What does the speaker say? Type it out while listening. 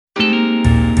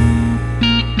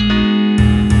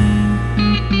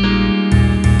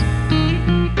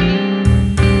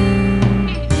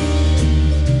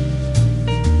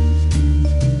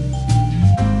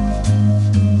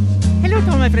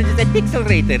friends at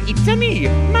Pixelrator. It's me,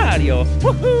 Mario.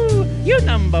 Woohoo! You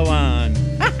number one.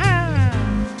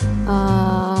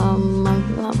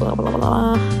 Blah, blah, blah,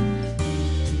 blah.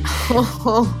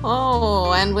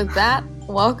 Oh, and with that,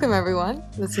 welcome everyone.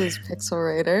 This is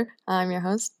Pixelrator. I'm your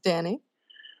host, Danny.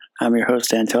 I'm your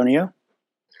host, Antonio.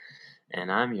 And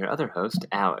I'm your other host,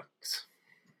 Alex.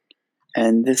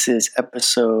 And this is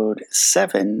episode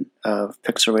 7 of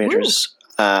Pixelrator's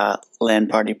LAN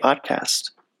Party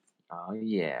podcast. Oh,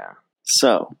 yeah.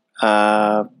 So, what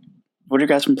have you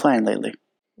guys been playing lately?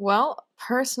 Well,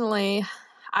 personally,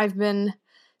 I've been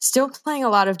still playing a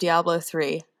lot of Diablo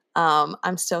 3.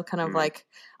 I'm still kind of like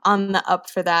on the up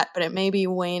for that, but it may be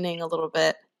waning a little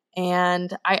bit.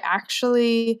 And I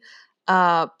actually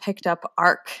picked up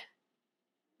Ark.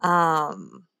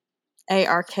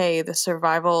 ARK, the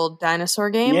survival dinosaur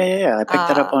game. Yeah. I picked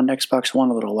that up on Xbox One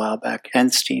a little while back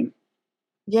and Steam.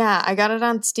 Yeah, I got it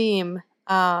on Steam.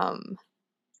 What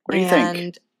do you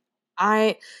think?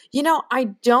 I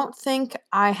don't think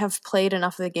I have played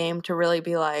enough of the game to really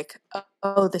be like,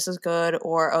 oh, this is good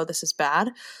or oh, this is bad.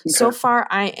 Okay. So far,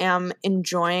 I am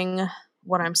enjoying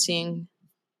what I'm seeing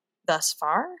thus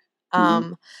far.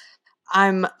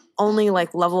 I'm only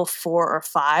like level 4 or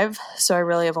 5, so I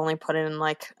really have only put in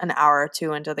like an hour or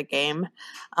two into the game.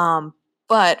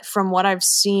 But from what I've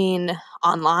seen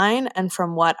online and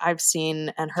from what I've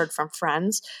seen and heard from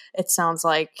friends, it sounds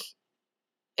like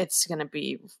it's going to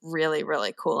be really,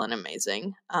 really cool and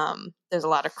amazing. There's a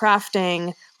lot of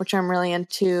crafting, which I'm really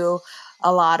into,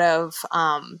 a lot of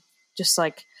just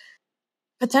like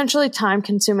potentially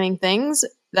time-consuming things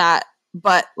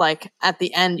but like at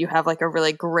the end you have like a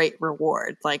really great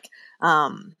reward, like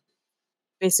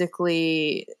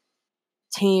basically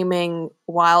taming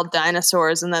wild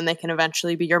dinosaurs, and then they can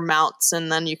eventually be your mounts,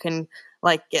 and then you can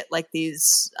like get like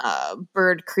these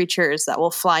bird creatures that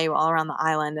will fly you all around the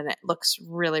island, and it looks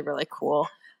really, really cool.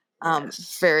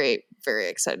 Yes. Very, very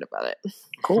excited about it.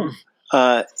 Cool.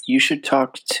 You should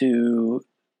talk to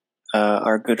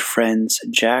our good friends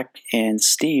Jack and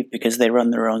Steve, because they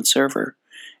run their own server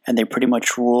and they pretty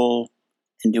much rule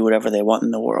and do whatever they want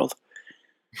in the world.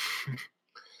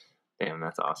 Damn,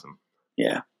 that's awesome.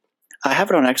 Yeah. I have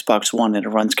it on Xbox One and it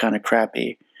runs kind of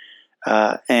crappy.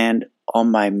 And on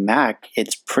my Mac,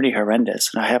 it's pretty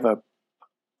horrendous. And I have a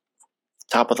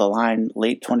top-of-the-line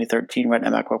late 2013 Retina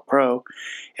MacBook Pro.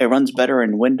 It runs better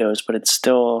in Windows, but it's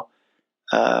still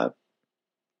not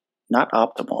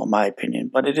optimal in my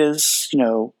opinion. But it is,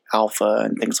 alpha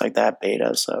and things like that,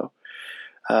 beta. So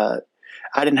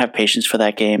I didn't have patience for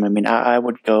that game. I mean, I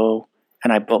would go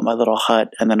and I built my little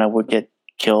hut, and then I would get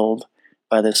killed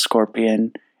by this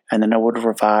scorpion, and then I would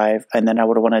revive, and then I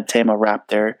would want to tame a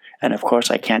raptor. And of course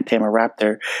I can't tame a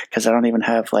raptor because I don't even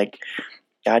have like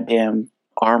goddamn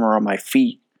armor on my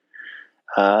feet.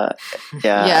 Yeah,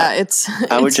 it's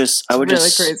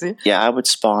crazy. Yeah, I would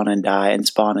spawn and die,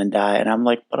 and I'm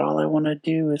like, but all I want to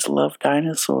do is love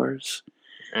dinosaurs,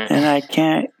 and I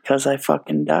can't because I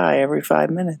fucking die every 5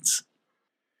 minutes.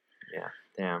 Yeah,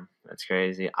 damn, that's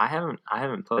crazy. I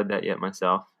haven't played that yet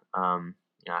myself. I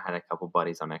had a couple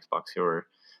buddies on Xbox who were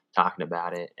talking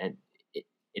about it, and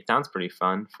it sounds pretty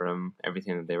fun from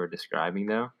everything that they were describing,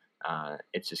 though.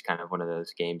 It's just kind of one of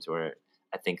those games where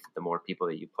I think that the more people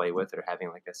that you play with, or having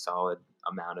like a solid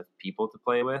amount of people to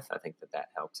play with, I think that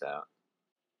helps out.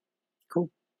 Cool.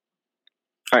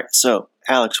 All right, so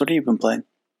Alex, what have you been playing?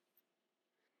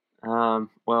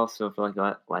 Well, so for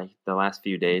like the last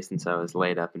few days since I was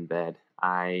laid up in bed,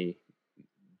 I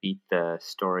beat the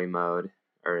story mode,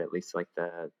 or at least like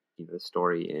the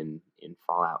story in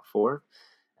Fallout 4.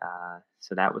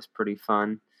 So that was pretty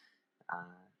fun.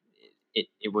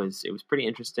 It was pretty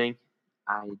interesting.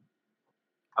 I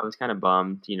was kind of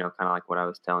bummed, kind of like what I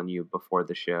was telling you before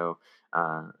the show,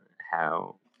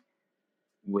 how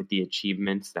with the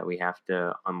achievements that we have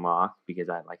to unlock, because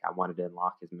I wanted to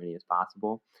unlock as many as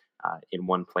possible in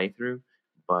one playthrough,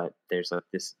 but there's like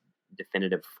this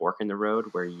definitive fork in the road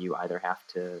where you either have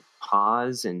to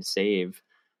pause and save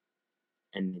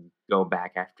and then go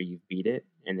back after you've beat it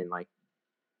and then like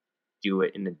do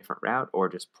it in a different route, or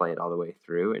just play it all the way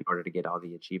through in order to get all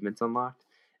the achievements unlocked.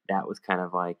 That was kind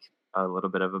of like a little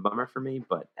bit of a bummer for me,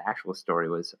 but the actual story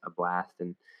was a blast,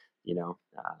 and I'll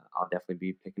definitely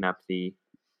be picking up the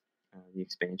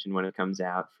expansion when it comes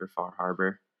out for Far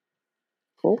Harbor.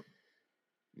 Cool.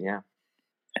 Yeah.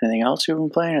 Anything else you've been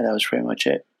playing, or that was pretty much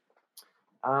it?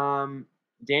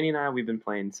 Danny and I, we've been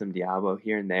playing some Diablo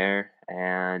here and there,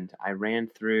 and I ran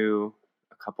through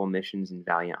a couple missions in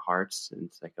Valiant Hearts, and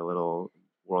it's like a little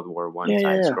World War I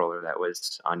side scroller that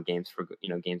was on Games with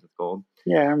Gold.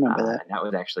 Yeah, I remember that. And that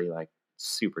was actually like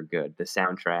super good. The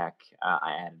soundtrack,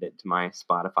 I added it to my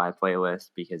Spotify playlist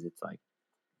because it's like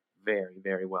very,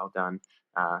 very well done.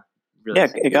 Really Yeah,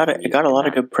 it got a lot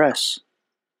of good press.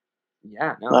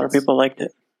 Yeah, no, a lot of people liked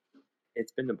it.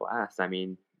 It's been a blast. I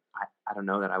mean, I don't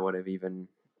know that I would have even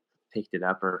picked it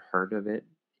up or heard of it,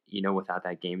 without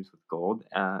that Games with Gold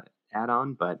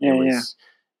add-on. But it was,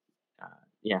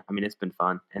 I mean, it's been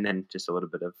fun. And then just a little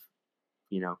bit of,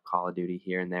 Call of Duty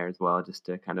here and there as well, just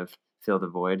to kind of fill the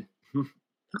void.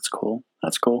 That's cool.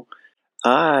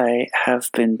 I have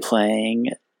been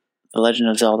playing The Legend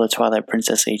of Zelda Twilight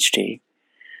Princess HD.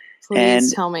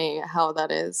 Please tell me how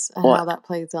that is, how that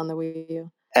plays on the Wii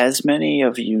U. As many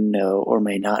of you know or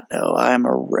may not know, I'm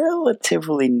a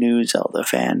relatively new Zelda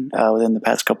fan within the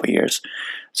past couple of years.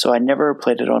 So I never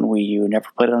played it on Wii U, never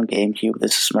played it on GameCube.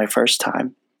 This is my first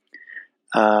time.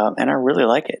 And I really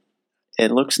like it.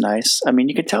 It looks nice. I mean,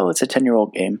 you could tell it's a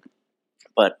 10-year-old game.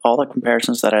 But all the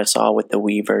comparisons that I saw with the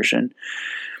Wii version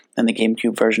and the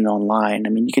GameCube version online, I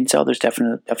mean, you can tell there's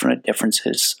definite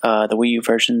differences. The Wii U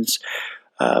version's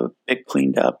bit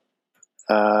cleaned up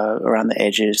around the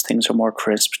edges. Things are more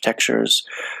crisp. Textures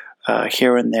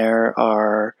here and there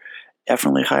are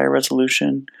definitely higher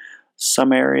resolution.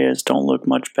 Some areas don't look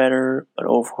much better, but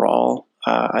overall,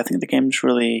 I think the game's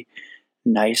really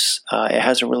nice. It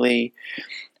has a really...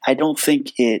 I don't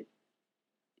think it...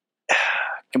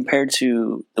 Compared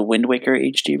to the Wind Waker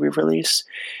HD re-release,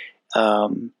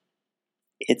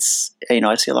 it's,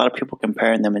 I see a lot of people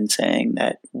comparing them and saying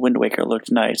that Wind Waker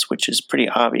looked nice, which is pretty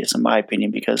obvious in my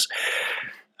opinion, because,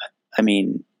 I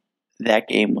mean, that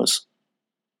game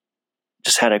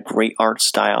just had a great art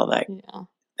style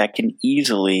that can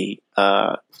easily,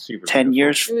 10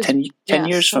 years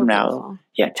from now,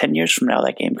 10 years from now,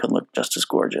 that game could look just as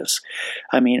gorgeous.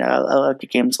 I mean, I look at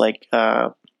games like,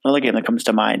 another game that comes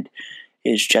to mind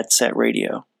is Jet Set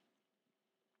Radio,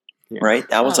 right?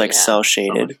 That was cell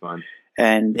shaded, so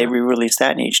and they re-released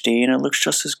that in HD, and it looks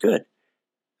just as good.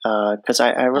 Because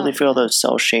I really feel those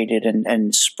cell shaded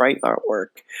and sprite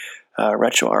artwork,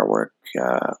 retro artwork,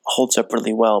 holds up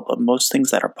really well. But most things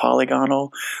that are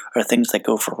polygonal are things that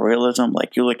go for realism.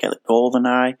 Like you look at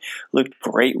GoldenEye, looked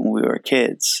great when we were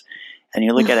kids. And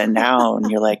you look at it now and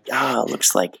you're like, it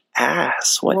looks like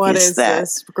ass. What is that?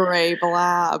 This gray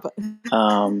blob?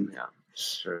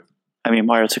 Sure. I mean,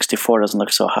 Mario 64 doesn't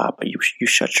look so hot, but you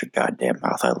shut your goddamn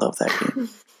mouth. I love that game.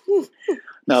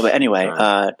 No, but anyway,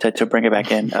 to bring it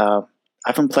back in,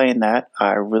 I've been playing that.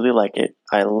 I really like it.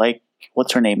 I like,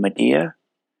 what's her name? Midna?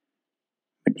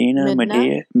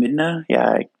 Yeah,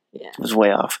 I was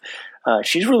way off.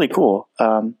 She's really cool.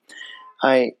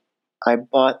 I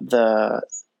bought the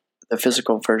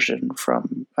physical version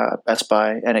from Best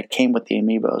Buy, and it came with the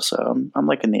amiibo, so I'm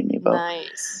liking the amiibo.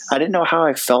 Nice. I didn't know how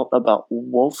I felt about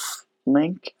Wolf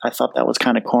Link. I thought that was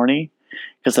kind of corny,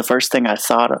 because the first thing I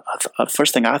thought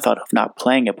of not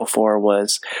playing it before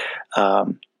was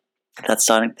that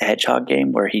Sonic the Hedgehog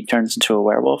game where he turns into a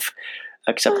werewolf.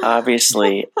 Except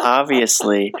obviously,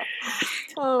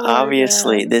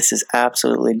 this is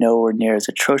absolutely nowhere near as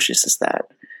atrocious as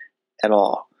that at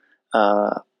all.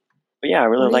 But yeah, I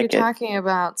really like it. What are you talking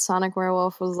about? Sonic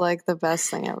Werewolf was like the best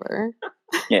thing ever.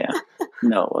 Yeah.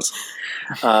 No, it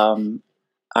wasn't.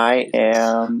 I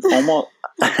am almost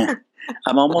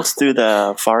I'm almost through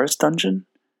the forest dungeon.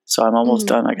 So I'm almost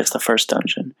done, I guess, the first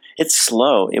dungeon. It's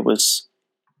slow. It was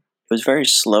very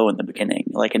slow in the beginning,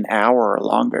 like an hour or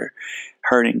longer,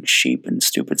 herding sheep and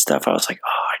stupid stuff. I was like,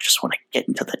 I just want to get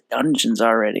into the dungeons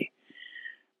already.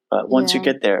 But once you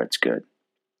get there, it's good.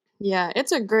 Yeah,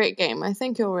 it's a great game. I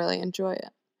think you'll really enjoy it.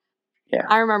 Yeah.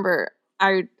 I remember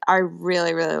I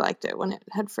really, really liked it when it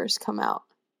had first come out.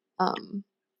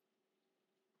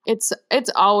 It's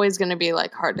always going to be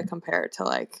like hard to compare to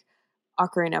like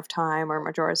Ocarina of Time or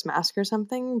Majora's Mask or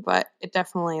something, but it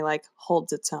definitely like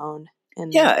holds its own.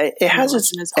 It has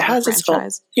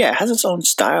its own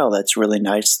style that's really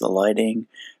nice. The lighting,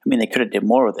 I mean, they could have did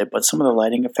more with it, but some of the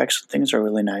lighting effects and things are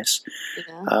really nice.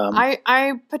 Yeah.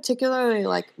 I particularly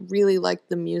really like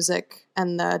the music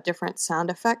and the different sound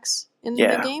effects in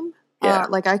the game. Yeah.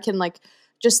 Like I can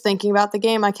just thinking about the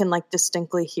game, I can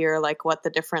distinctly hear what the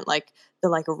different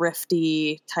the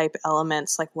rifty type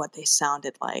elements, what they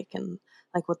sounded like, and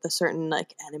what the certain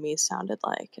enemies sounded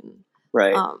like, and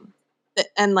right.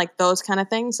 And those kind of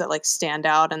things that stand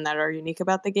out and that are unique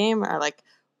about the game are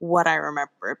what I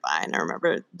remember it by, and I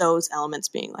remember those elements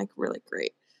being really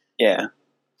great. Yeah.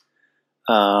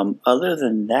 Other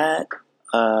than that,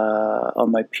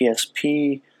 on my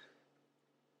PSP,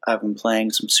 I've been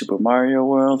playing some Super Mario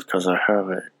World because I have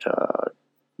it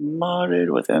modded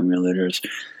with emulators.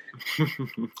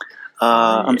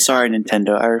 I'm sorry,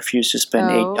 Nintendo. I refuse to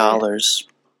spend Oh, $8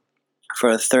 for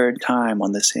a third time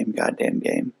on the same goddamn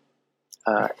game.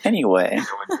 Anyway,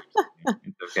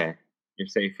 It's okay. You're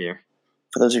safe here.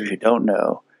 for those of you who don't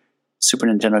know, Super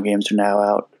Nintendo games are now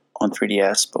out on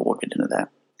 3DS, but we'll get into that.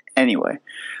 Anyway,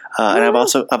 and I've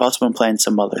also been playing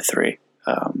some Mother 3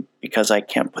 because I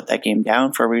can't put that game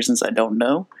down for reasons I don't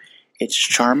know. It's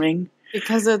charming.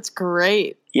 because it's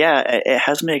great. Yeah, it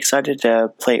has me excited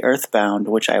to play Earthbound,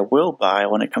 which I will buy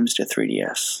when it comes to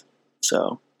 3DS.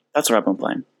 So that's what I've been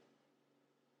playing.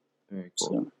 Very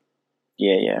cool. So,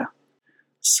 yeah.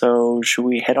 So should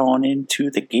we head on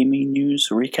into the gaming news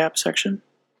recap section?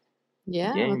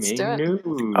 Yeah, Gaming let's do it.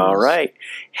 news. All right.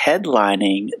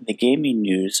 Headlining the gaming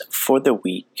news for the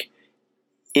week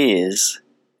is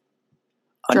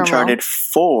Drum roll. Uncharted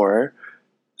 4.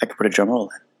 I could put a drum roll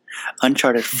in.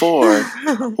 Uncharted 4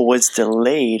 was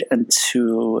delayed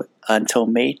until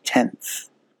May 10th.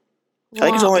 I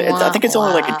think it's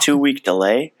only like a 2-week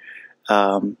delay.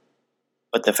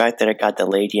 But the fact that it got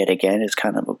delayed yet again is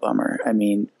kind of a bummer. I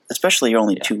mean, especially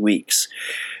only 2 weeks.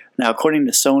 Now, according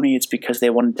to Sony, it's because they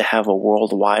wanted to have a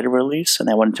worldwide release and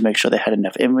they wanted to make sure they had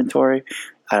enough inventory.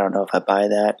 I don't know if I buy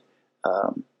that.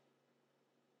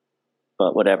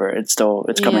 But whatever, it's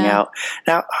coming Yeah. out.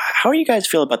 Now, how do you guys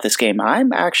feel about this game?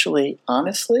 I'm actually,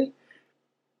 honestly,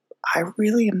 I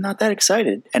really am not that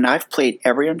excited. And I've played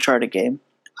every Uncharted game.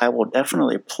 I will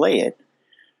definitely play it.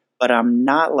 But I'm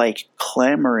not like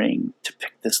clamoring to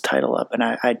pick this title up. And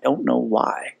I don't know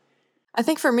why. I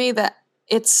think for me that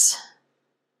it's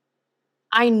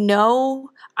I know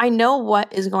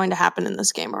what is going to happen in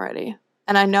this game already.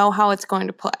 And I know how it's going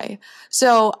to play.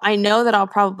 So I know that I'll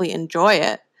probably enjoy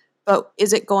it. But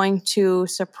is it going to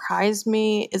surprise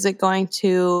me? Is it going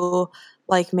to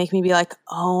like make me be like,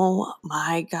 oh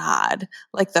my God,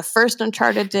 like the first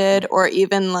Uncharted did, or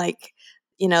even like,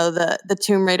 you know, the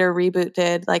Tomb Raider reboot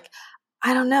did? Like,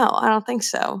 I don't know. I don't think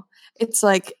so. It's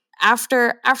like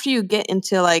after you get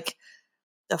into like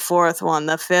the fourth one,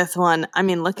 the fifth one, I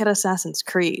mean, look at Assassin's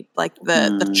Creed. Like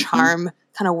the charm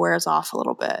kind of wears off a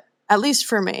little bit, at least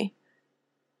for me.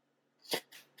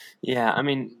 Yeah, I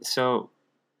mean, so,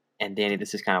 and Danny,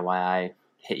 this is kind of why I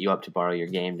hit you up to borrow your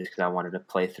game, just because I wanted to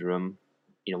play through them,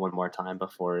 you know, one more time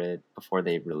before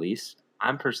they release.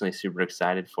 I'm personally super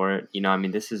excited for it. You know, I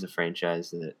mean, this is a franchise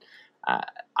that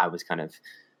I was kind of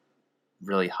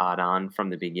really hot on from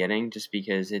the beginning, just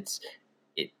because it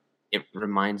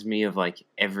reminds me of like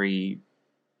every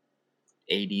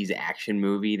 80s action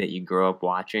movie that you grow up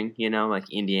watching, you know,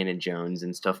 like Indiana Jones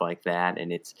and stuff like that.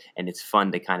 And it's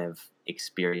fun to kind of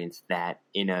experience that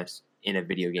in a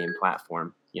video game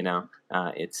platform, you know.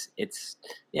 It's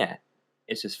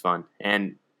just fun.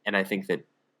 And I think that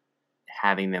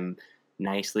having them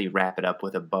nicely wrap it up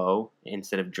with a bow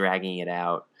instead of dragging it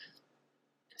out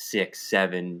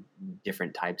 6-7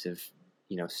 different types of,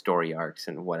 you know, story arcs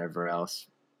and whatever else,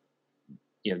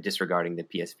 you know, disregarding the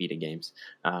PS Vita games,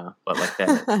 but like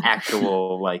the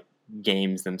actual like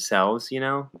games themselves, you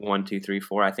know, 1, 2, 3,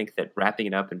 4. I think that wrapping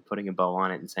it up and putting a bow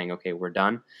on it and saying, okay, we're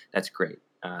done, that's great.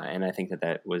 And I think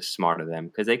that was smart of them,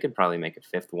 because they could probably make a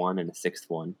fifth one and a sixth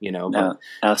one, you know.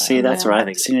 Now, see, that's where I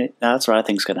think that's what I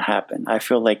think is going to happen. I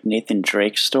feel like Nathan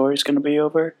Drake's story is going to be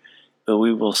over, but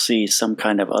we will see some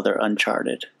kind of other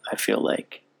Uncharted. I feel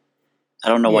like I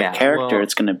don't know what character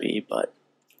it's going to be, but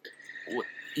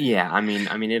yeah, I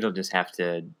mean, it'll just have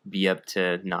to be up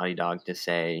to Naughty Dog to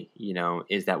say, you know,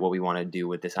 is that what we want to do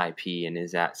with this IP, and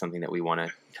is that something that we want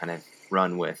to kind of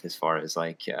run with as far as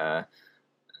like,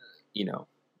 you know,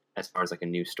 as far as like a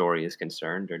new story is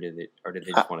concerned, or did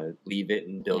they just want to leave it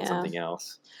and build something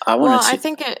else? I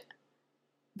think it.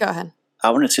 Go ahead. I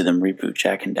want to see them reboot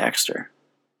Jak and Daxter.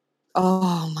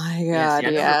 Oh my God! I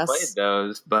never played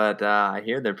those, but I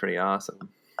hear they're pretty awesome.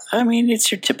 I mean,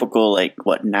 it's your typical, like,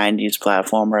 90s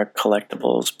platformer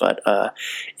collectibles, but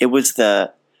it was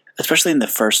especially in the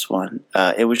first one,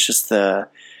 it was just the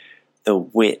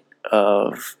wit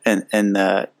of, and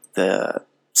the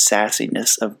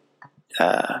sassiness of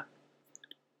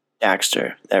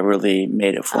Daxter that really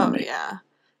made it for me. Yeah.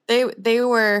 They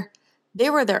were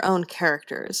their own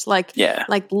characters. Like, yeah.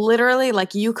 Like, literally,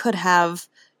 like, you could have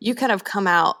come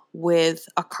out with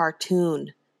a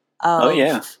cartoon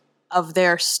of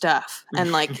their stuff,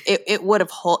 and like it would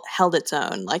have held its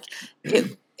own. Like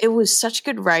it was such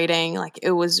good writing. Like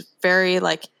it was very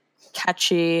like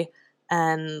catchy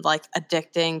and like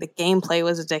addicting. The gameplay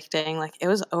was addicting. Like it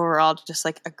was overall just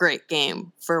like a great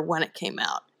game for when it came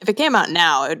out. If it came out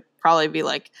now, it'd probably be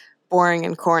like boring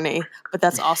and corny, but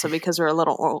that's also because we're a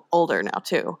little older now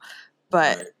too.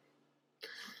 But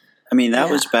I mean, that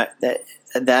was back that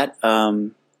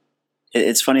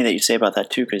It's funny that you say about that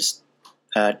too, because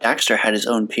Daxter had his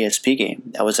own PSP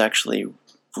game that was actually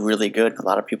really good. A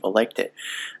lot of people liked it.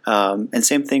 And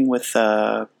same thing with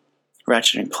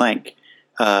Ratchet and Clank.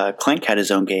 Clank had his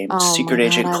own game, Secret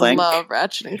Agent Clank. I love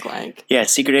Ratchet and Clank. Yeah,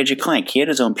 Secret Agent Clank. He had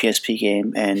his own PSP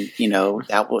game, and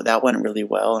that went really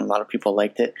well, and a lot of people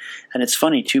liked it. And it's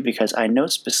funny too because I know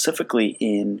specifically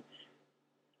in,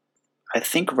 I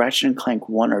think Ratchet and Clank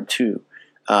 1 or 2,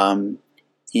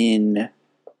 in,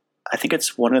 I think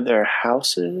it's one of their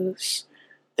houses.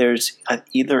 There's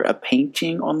either a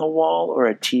painting on the wall or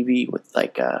a TV with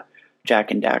like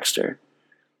Jack and Daxter.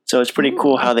 So it's pretty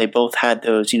cool how they both had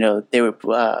those. They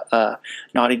were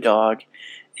Naughty Dog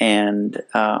and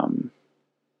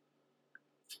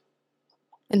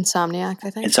Insomniac, I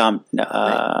think.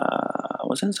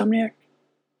 Was it Insomniac?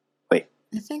 Wait,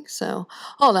 I think so.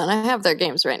 Hold on, I have their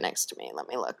games right next to me. Let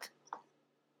me look.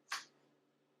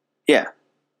 Yeah,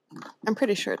 I'm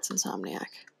pretty sure it's Insomniac.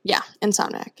 Yeah,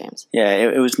 Insomniac games. Yeah,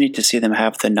 it was neat to see them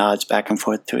have the nods back and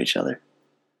forth to each other.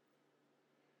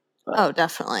 Oh,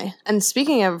 definitely. And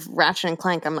speaking of Ratchet and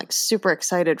Clank, I'm like super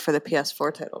excited for the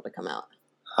PS4 title to come out.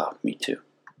 Oh, me too.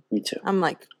 I'm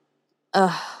like,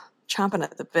 chomping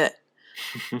at the bit.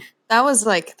 That was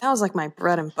like my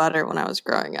bread and butter when I was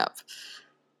growing up.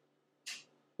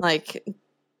 Like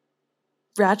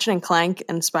Ratchet and Clank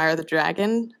and Spyro the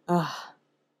Dragon. That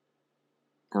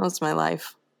was my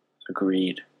life.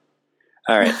 Agreed.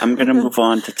 All right, I'm going to move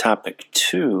on to topic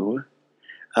 2.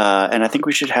 And I think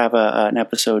we should have an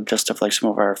episode just of like some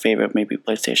of our favorite maybe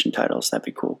PlayStation titles. That'd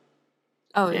be cool.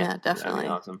 Oh, yeah, definitely. That'd be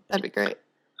awesome. That'd be great.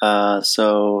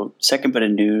 So, second bit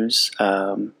of news,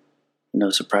 no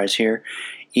surprise here.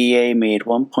 EA made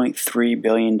 $1.3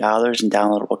 billion in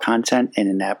downloadable content and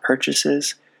in-app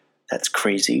purchases. That's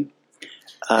crazy.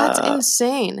 That's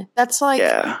insane. That's like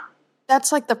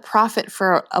the profit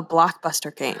for a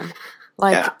Blockbuster game.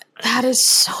 That is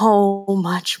so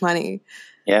much money.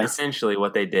 Yeah. Essentially,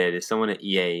 what they did is someone at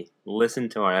EA listened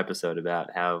to our episode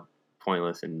about how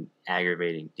pointless and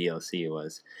aggravating DLC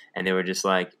was, and they were just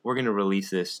like, "We're going to release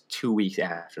this 2 weeks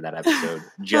after that episode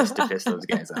just to piss those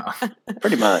guys off."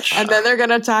 Pretty much. And then they're going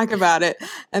to talk about it,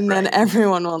 and then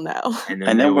everyone will know. And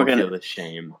then we're going to feel the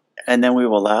shame. And then we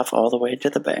will laugh all the way to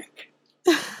the bank.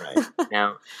 Right.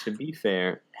 Now, to be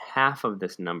fair, half of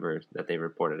this number that they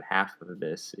reported, half of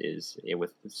this is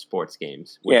with sports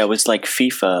games. It was like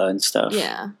FIFA and stuff.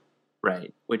 Yeah.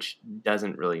 Right, which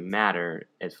doesn't really matter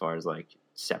as far as like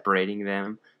separating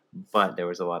them, but there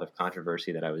was a lot of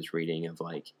controversy that I was reading of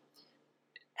like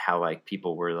how like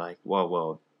people were like,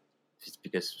 well, just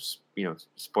because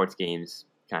sports games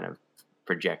kind of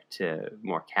project to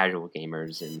more casual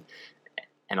gamers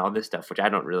and all this stuff, which I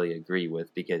don't really agree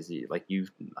with, because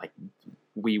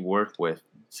we work with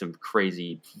some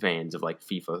crazy fans of like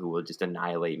FIFA who will just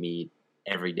annihilate me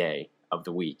every day of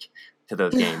the week to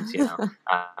those games,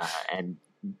 and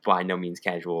by no means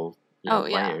casual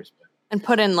players. And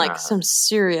put in like some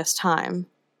serious time,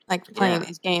 like playing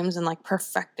these games and like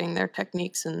perfecting their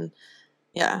techniques and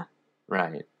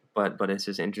Right. But it's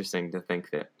just interesting to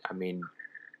think that, I mean,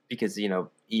 because,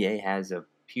 EA has a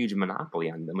huge monopoly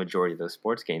on the majority of those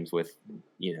sports games with,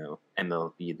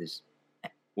 MLB's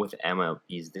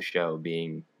The Show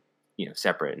being,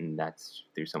 separate, and that's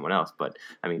through someone else. But,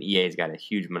 I mean, EA's got a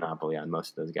huge monopoly on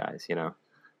most of those guys,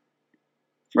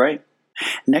 Right.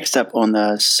 Next up on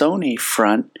the Sony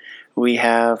front, we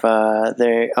have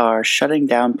they are shutting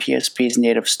down PSP's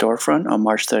native storefront on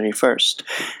March 31st.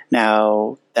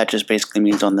 Now, that just basically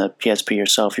means on the PSP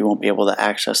yourself, you won't be able to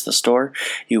access the store.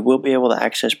 You will be able to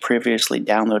access previously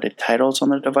downloaded titles on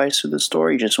the device through the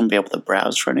store. You just won't be able to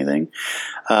browse for anything.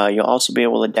 You'll also be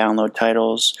able to download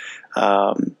titles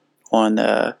on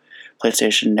the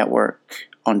PlayStation Network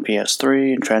on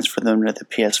PS3 and transfer them to the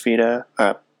PS Vita,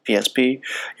 PSP.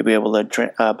 You'll be able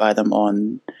to buy them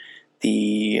on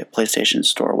the PlayStation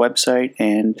Store website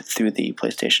and through the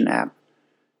PlayStation app,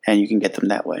 and you can get them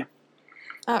that way.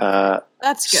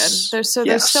 That's good. There's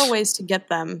still ways to get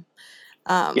them.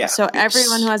 So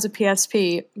everyone who has a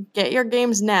PSP, get your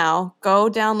games now. Go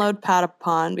download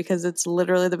Patapon because it's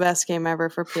literally the best game ever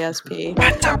for PSP.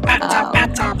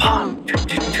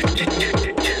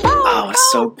 Oh,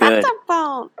 it's so good.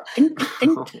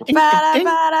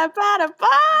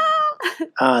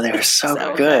 Oh, they were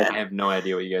so good. I have no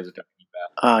idea what you guys are talking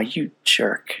about. Oh, you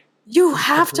jerk. You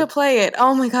have to play it.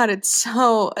 Oh my god, it's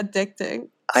so addicting.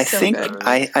 I think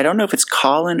I don't know if it's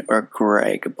Colin or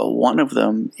Greg, but one of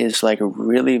them is like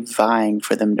really vying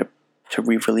for them to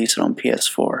re-release it on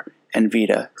PS4 and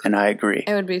Vita, and I agree.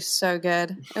 It would be so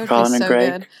good. It would Colin be and so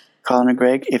Greg, good. Colin and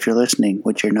Greg, if you're listening,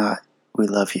 which you're not, we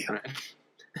love you.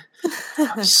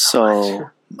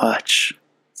 So much.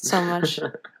 So much.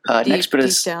 Next bit deep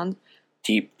is down.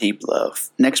 deep love.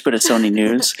 Next bit of Sony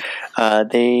news.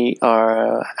 They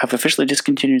have officially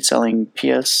discontinued selling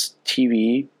PS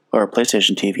TV or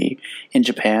PlayStation TV in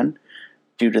Japan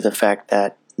due to the fact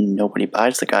that nobody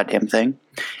buys the goddamn thing.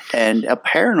 And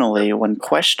apparently, when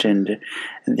questioned,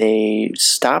 they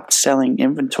stopped selling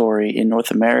inventory in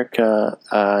North America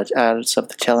as of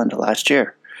the tail end of last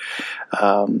year.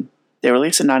 They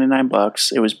released it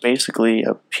 $99. It was basically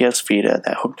a PS Vita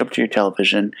that hooked up to your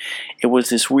television. It was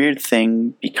this weird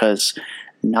thing because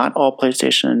not all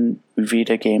PlayStation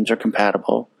Vita games are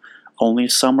compatible. Only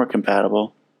some are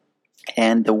compatible.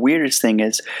 And the weirdest thing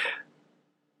is,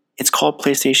 it's called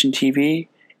PlayStation TV,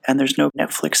 and there's no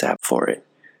Netflix app for it.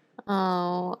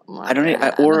 Oh, my I don't need,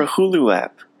 God. or a Hulu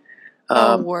app.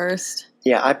 Worst.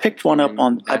 Yeah, I picked one up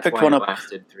on. I picked one up.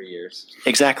 Lasted 3 years.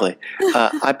 Exactly.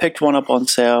 I picked one up on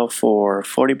sale for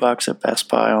 $40 at Best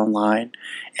Buy online,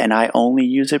 and I only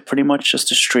use it pretty much just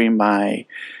to stream my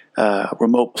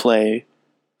remote play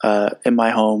in my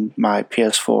home, my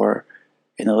PS4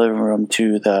 in the living room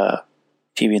to the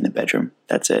TV in the bedroom.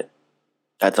 That's it.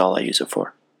 That's all I use it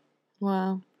for.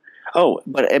 Wow. Oh,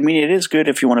 but I mean, it is good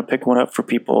if you want to pick one up for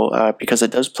people because it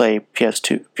does play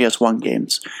PS1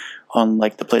 games on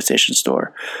like the PlayStation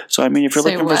Store. So I mean, if you're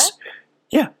Say looking what? for,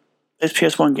 yeah, there's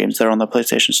PS1 games that are on the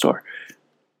PlayStation Store.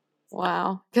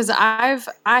 Wow. Because I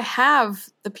have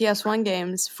the PS1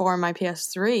 games for my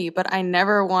PS3, but I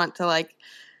never want to like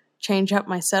change up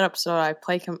my setup so I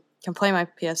can play my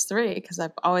PS3 because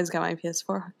I've always got my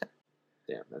PS4 hooked up.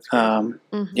 Yeah, that's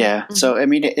great. Yeah, so I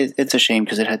mean, it's a shame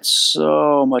because it had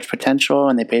so much potential,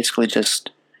 and they basically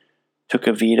just took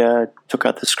a Vita, took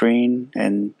out the screen,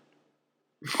 and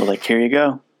were like, "Here you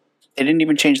go." They didn't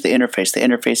even change the interface. The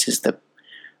interface is the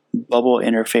bubble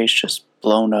interface, just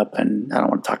blown up, and I don't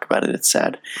want to talk about it. It's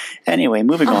sad. Anyway,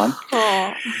 moving on.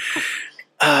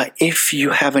 If you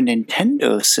have a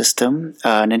Nintendo system,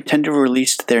 Nintendo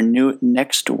released their new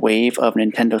next wave of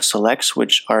Nintendo Selects,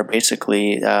 which are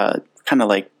basically kind of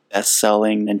like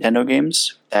best-selling Nintendo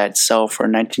games that sell for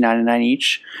 $19.99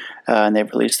 each. And they've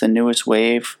released the newest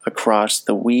wave across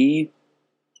the Wii,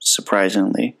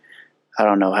 surprisingly. I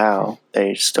don't know how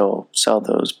they still sell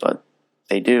those, but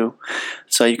they do.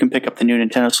 So you can pick up the new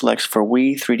Nintendo Selects for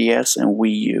Wii, 3DS, and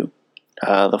Wii U.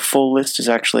 The full list is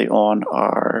actually on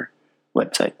our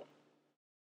website.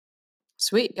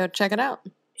 Sweet. Go check it out.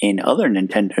 In other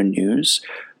Nintendo news,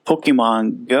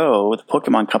 Pokemon Go, the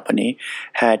Pokemon Company,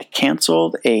 had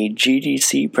canceled a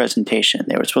GDC presentation.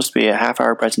 There was supposed to be a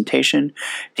half-hour presentation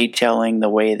detailing the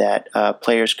way that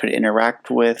players could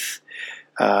interact with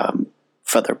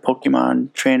other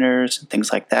Pokemon trainers and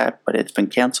things like that, but it's been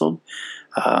canceled.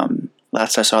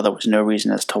 Last I saw, there was no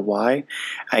reason as to why.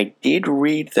 I did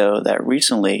read, though, that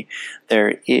recently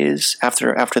there is,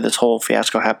 after this whole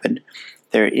fiasco happened,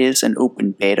 there is an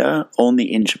open beta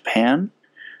only in Japan.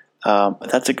 But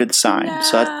that's a good sign. No.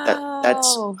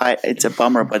 So it's a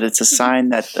bummer, but it's a sign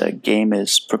that the game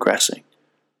is progressing.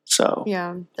 So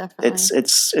yeah, definitely.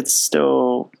 it's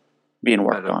still being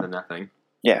worked Better on. than nothing.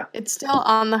 Yeah. It's still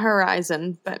on the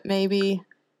horizon, but maybe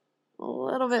a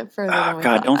little bit further than we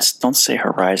God, thought. don't say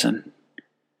Horizon.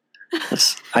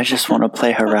 I just want to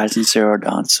play Horizon Zero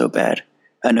Dawn so bad.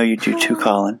 I know you do too,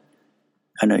 Colin.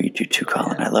 I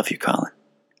love you, Colin.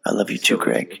 I love you too,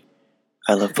 Greg.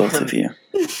 I love both of you.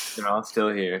 They're all still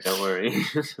here. Don't worry.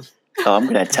 Oh, I'm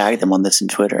going to tag them on this in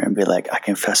Twitter and be like, I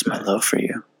confess my love for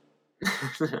you.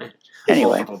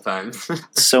 Anyway, multiple times.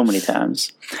 So many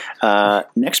times.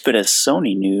 Next bit is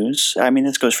Sony news. I mean,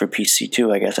 this goes for PC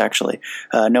too, I guess, actually.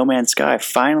 No Man's Sky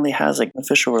finally has like an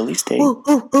official release date. Yeah.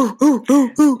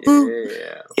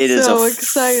 It is so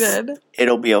excited.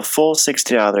 It'll be a full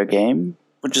 $60 game,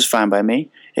 which is fine by me.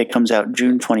 It comes out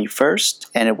June 21st,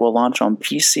 and it will launch on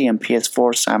PC and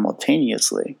PS4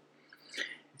 simultaneously.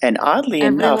 And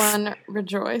Everyone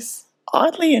rejoice.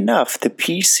 Oddly enough, the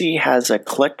PC has a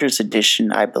collector's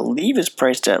edition. I believe is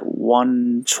priced at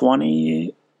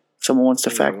 $120. Someone wants to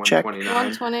fact check.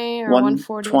 $120 or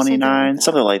 $140. $129,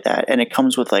 something like that. And it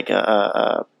comes with like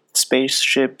a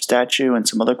spaceship statue and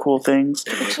some other cool things.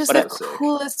 Which is the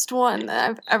coolest one that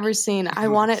I've ever seen. I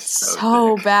want it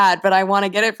so bad, but I want to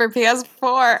get it for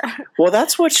PS4. Well,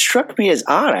 that's what struck me as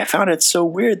odd. I found it so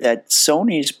weird that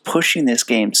Sony's pushing this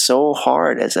game so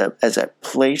hard as a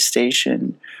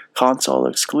PlayStation console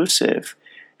exclusive,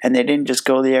 and they didn't just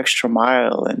go the extra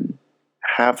mile and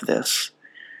have this.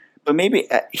 But maybe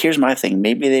here's my thing.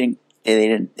 Maybe they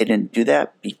didn't do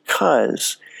that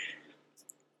because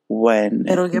when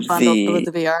it'll get bundled with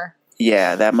the VR.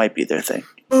 Yeah, that might be their thing.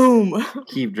 Boom.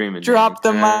 Keep dreaming. Drop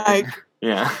the mic.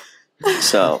 Yeah.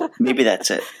 So maybe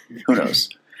that's it. Who knows?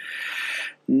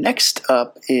 Next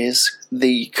up is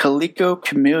the Coleco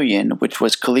Chameleon, which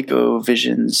was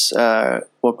ColecoVision's,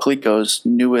 Coleco's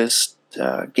newest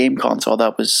game console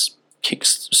that was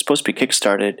supposed to be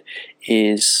kickstarted,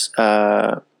 is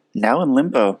now in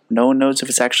limbo. No one knows if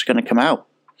it's actually going to come out.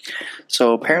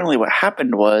 So apparently what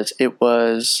happened was it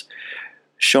was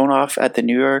shown off at the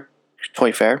New York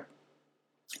Toy Fair,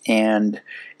 and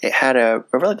it had a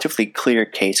relatively clear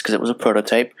case because it was a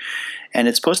prototype, and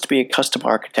it's supposed to be a custom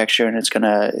architecture, and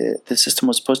the system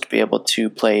was supposed to be able to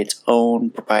play its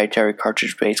own proprietary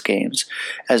cartridge-based games,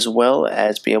 as well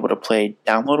as be able to play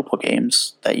downloadable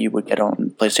games that you would get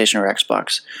on PlayStation or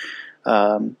Xbox,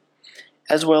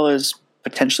 as well as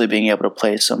potentially being able to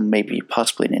play some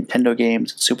possibly Nintendo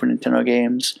games, Super Nintendo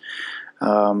games,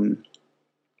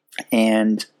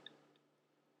 and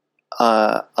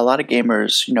a lot of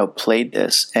gamers, played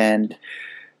this and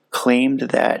claimed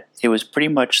that it was pretty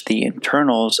much the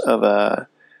internals of a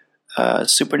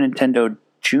Super Nintendo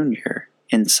Junior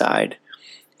inside.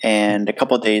 And a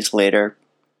couple of days later,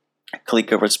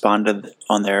 Coleco responded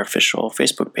on their official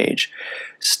Facebook page,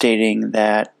 stating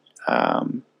that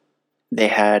they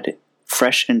had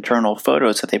fresh internal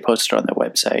photos that they posted on their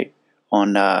website,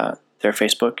 on their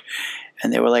Facebook,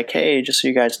 and they were like, "Hey, just so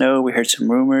you guys know, we heard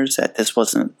some rumors that this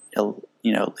wasn't,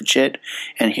 legit,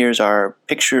 and here's our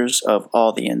pictures of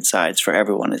all the insides for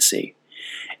everyone to see."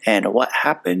 And what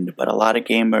happened? But a lot of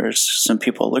gamers, some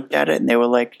people looked at it and they were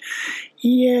like,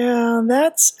 "Yeah,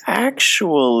 that's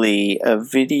actually a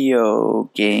video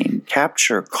game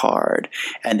capture card,"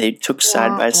 and they took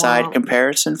side-by-side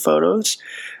comparison photos.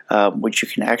 Which you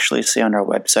can actually see on our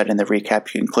website in the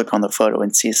recap. You can click on the photo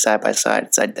and see side by side.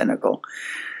 It's identical.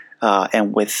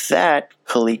 And with that,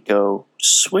 Coleco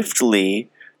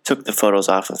swiftly took the photos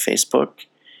off of Facebook,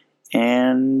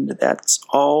 and that's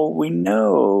all we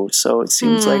know. So it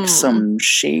seems like some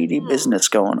shady business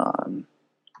going on.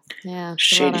 Yeah.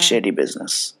 Shady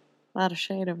business. A lot of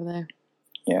shade over there.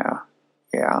 Yeah.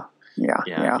 I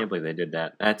can't believe they did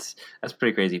that. That's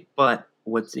pretty crazy. But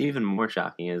what's even more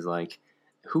shocking is, like,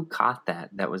 who caught that?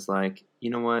 That was like,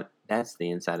 you know what? That's the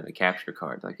inside of the capture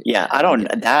card. Like, I don't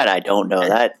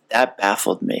know. That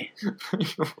baffled me.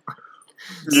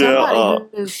 Somebody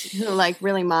who like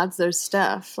really mods their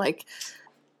stuff. Like,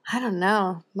 I don't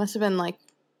know. Must have been like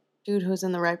dude who's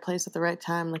in the right place at the right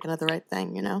time, looking at the right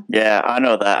thing. Yeah, I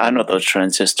know that. I know that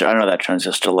transistor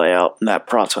layout and that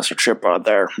processor chip right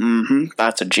there.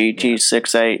 That's a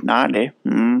GT6890.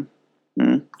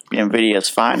 NVIDIA's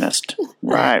finest.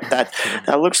 Right. That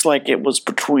looks like it was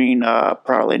between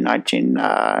probably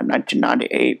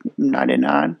 1998,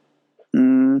 99.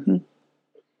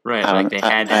 Right. Like they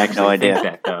had to actually think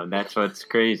that, though. That's what's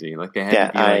crazy. Like they had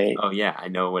to be like, "Oh yeah, I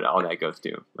know what all that goes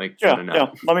to." Like,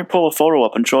 yeah. Let me pull a photo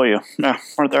up and show you. Yeah,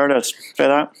 right there it is. See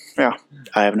that? Yeah.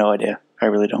 I have no idea. I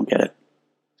really don't get it.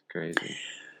 Crazy.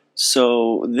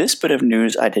 So this bit of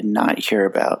news I did not hear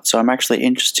about, so I'm actually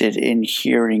interested in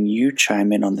hearing you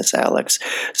chime in on this, Alex.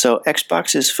 So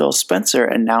Xbox's Phil Spencer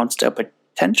announced a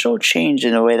potential change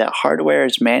in the way that hardware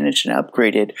is managed and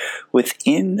upgraded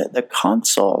within the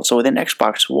console, so within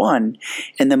Xbox One,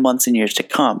 in the months and years to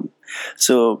come.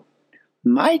 So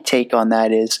my take on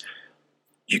that is,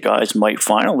 you guys might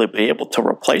finally be able to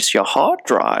replace your hard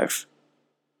drive.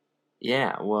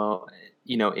 Yeah, well,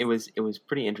 it was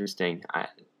pretty interesting.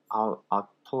 I'll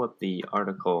pull up the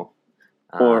article.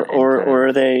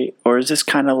 Or is this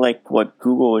kind of like what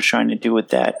Google was trying to do with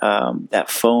that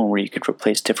phone where you could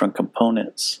replace different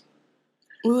components?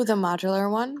 Ooh, the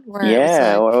modular one? Or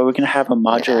are we going to have a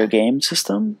modular game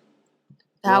system?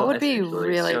 That would be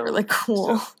really, really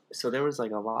cool. So there was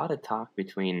like a lot of talk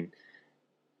between,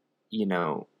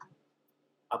 upgrading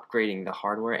the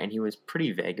hardware, and he was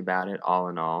pretty vague about it all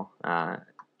in all.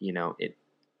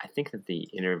 I think that the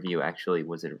interview actually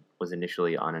was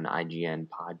initially on an IGN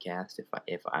podcast,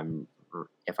 if I'm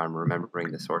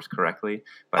remembering the source correctly.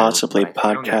 But possibly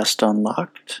Podcast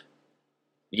Unlocked.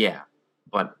 Yeah,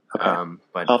 but okay.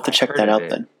 But I'll have to check that out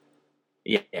then.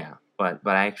 Yeah, but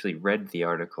I actually read the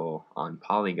article on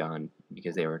Polygon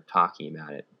because they were talking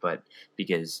about it. But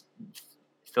because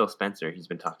Phil Spencer, he's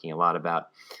been talking a lot about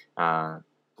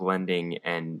blending,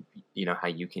 and how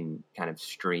you can kind of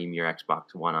stream your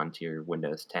Xbox One onto your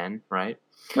Windows 10, right?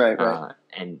 Right.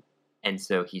 And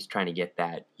so he's trying to get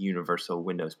that universal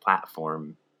Windows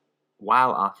platform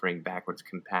while offering backwards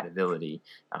compatibility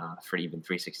for even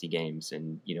 360 games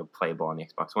and playable on the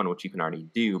Xbox One, which you can already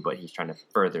do, but he's trying to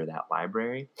further that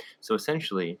library. So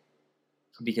essentially,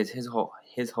 because his whole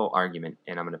argument,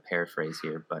 and I'm going to paraphrase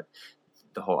here, but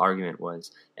the whole argument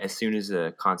was, as soon as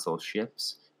a console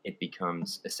ships, it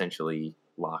becomes essentially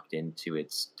locked into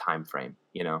its time frame,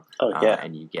 Oh yeah.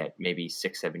 and you get maybe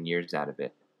 6-7 years out of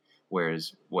it.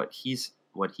 Whereas what he's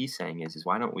saying is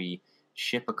why don't we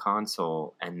ship a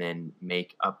console and then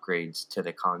make upgrades to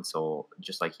the console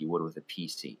just like you would with a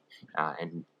PC,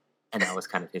 and that was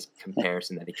kind of his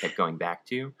comparison that he kept going back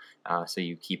to. So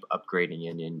you keep upgrading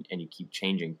it and you keep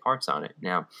changing parts on it.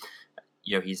 Now,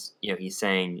 he's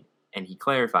saying, and he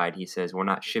clarified, he says, we're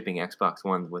not shipping Xbox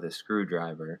Ones with a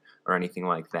screwdriver or anything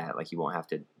like that. Like, you won't have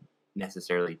to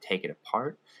necessarily take it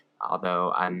apart.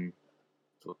 Although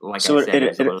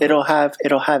it'll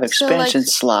have expansion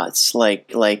slots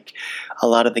like a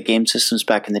lot of the game systems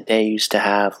back in the day used to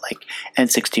have. Like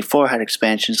N64 had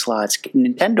expansion slots.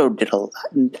 Nintendo did all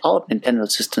of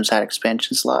Nintendo's systems had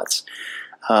expansion slots.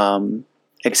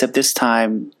 Except this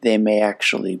time they may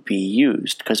actually be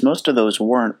used, because most of those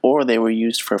weren't, or they were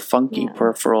used for funky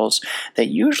peripherals that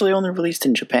usually only released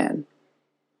in Japan.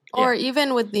 Or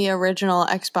even with the original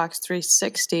Xbox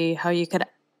 360, how you could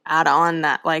add on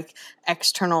that like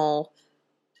extra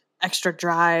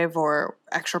drive or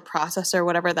extra processor,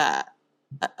 whatever that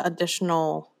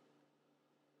additional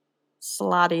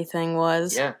slotty thing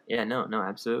was. No,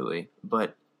 absolutely.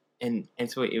 But and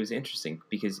so it was interesting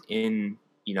because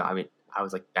I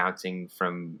was like bouncing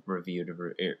from review to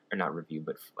or not review,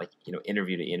 but like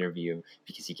interview to interview,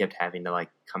 because he kept having to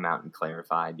like come out and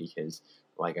clarify, because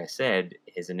like I said,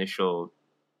 his initial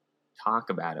talk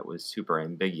about it was super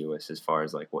ambiguous as far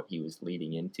as like what he was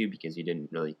leading into, because he didn't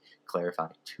really clarify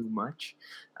too much.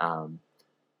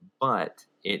 But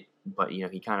he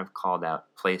kind of called out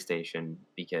PlayStation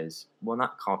because, well,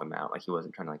 not called them out, like he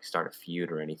wasn't trying to like start a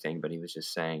feud or anything, but he was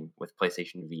just saying with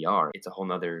PlayStation VR, it's a whole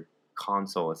nother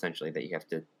console essentially that you have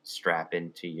to strap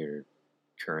into your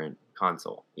current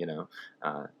console,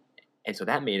 and so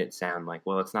that made it sound like,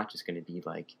 well, it's not just going to be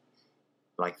like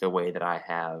the way that I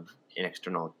have an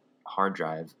external hard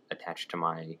drive attached to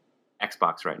my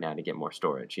Xbox right now to get more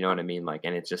storage, you know what I mean? Like,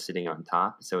 and it's just sitting on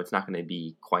top, so it's not going to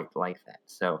be quite like that.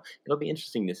 So it'll be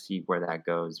interesting to see where that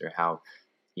goes, or how,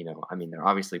 they're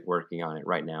obviously working on it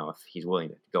right now if he's willing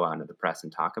to go out into the press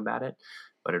and talk about it,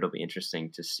 but it'll be interesting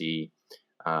to see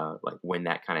like when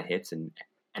that kind of hits and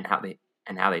how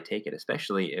they take it,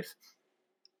 especially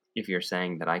if you're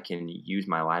saying that I can use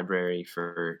my library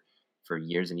for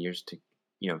years and years to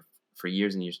for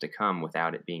years and years to come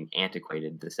without it being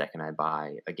antiquated the second I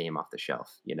buy a game off the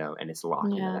shelf, and it's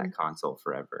locked into that console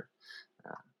forever.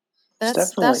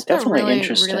 That's definitely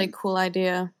a really cool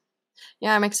idea.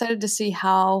 Yeah, I'm excited to see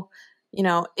how,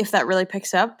 if that really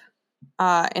picks up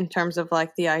in terms of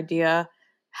like the idea,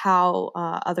 how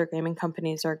other gaming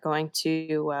companies are going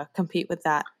to compete with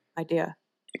that idea.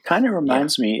 It kind of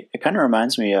reminds me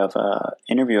of an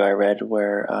interview I read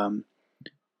where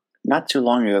not too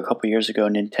long ago, a couple years ago,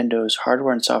 Nintendo's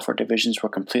hardware and software divisions were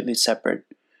completely separate,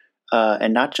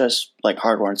 and not just like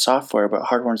hardware and software, but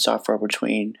hardware and software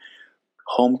between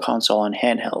home console and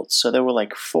handheld. So there were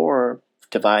like 4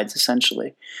 divides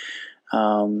essentially,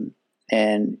 and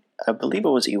I believe it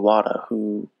was Iwata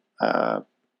who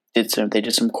did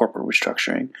some corporate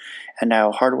restructuring, and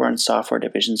now hardware and software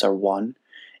divisions are one,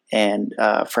 and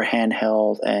for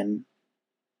handheld and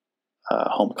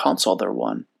home console they're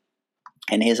one.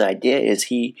 And his idea is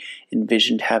he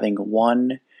envisioned having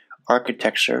one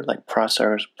architecture, like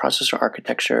processor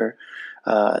architecture,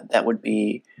 that would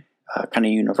be kind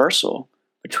of universal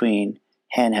between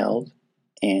handheld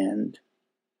and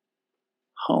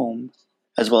home,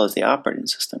 as well as the operating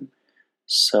system.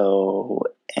 So,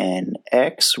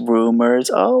 NX rumors.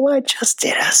 Oh, I just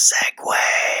did a segue.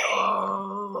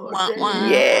 Oh,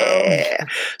 yeah.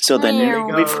 So then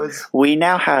we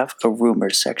now have a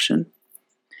rumors section.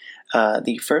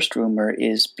 The first rumor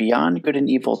is Beyond Good and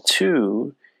Evil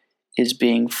 2 is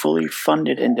being fully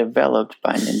funded and developed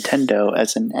by Nintendo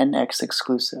as an NX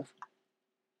exclusive.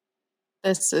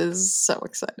 This is so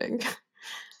exciting.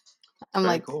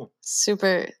 I'm cool.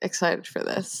 Super excited for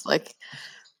this. Like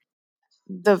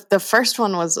the first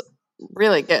one was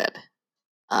really good.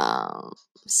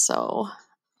 So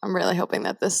I'm really hoping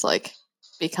that this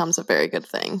becomes a very good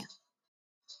thing.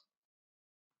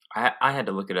 I had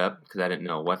to look it up because I didn't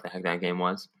know what the heck that game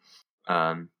was.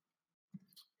 It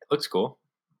looks cool.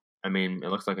 I mean, it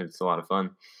looks like it's a lot of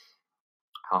fun.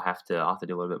 I'll have to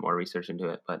do a little bit more research into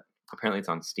it, but apparently it's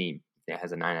on Steam. It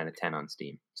has a 9 out of 10 on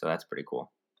Steam, so that's pretty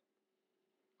cool.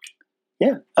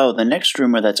 Yeah. Oh, the next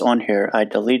rumor that's on here, I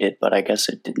deleted, but I guess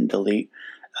it didn't delete.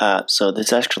 So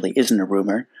this actually isn't a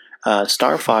rumor.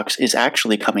 Star Fox is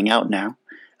actually coming out now.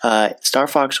 Star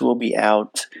Fox will be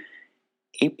out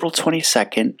April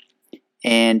 22nd.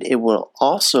 And it will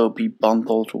also be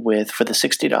bundled with, for the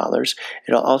 $60,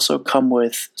 it'll also come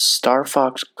with Star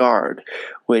Fox Guard,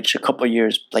 which a couple of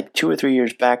years, like 2 or 3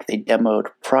 years back, they demoed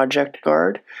Project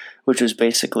Guard, which was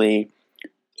basically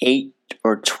 8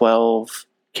 or 12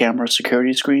 camera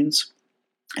security screens.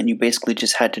 And you basically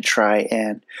just had to try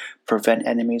and prevent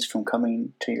enemies from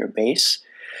coming to your base.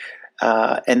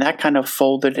 And that kind of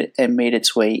folded and made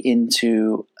its way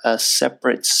into a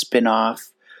separate spin-off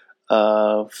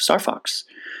of Star Fox.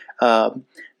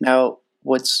 Now,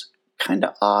 what's kind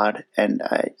of odd, and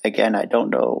I don't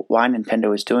know why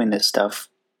Nintendo is doing this stuff,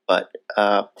 but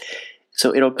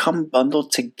so it'll come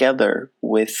bundled together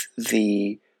with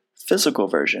the physical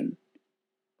version,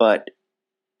 but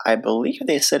I believe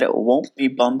they said it won't be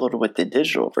bundled with the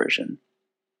digital version,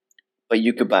 but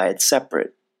you could buy it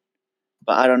separate.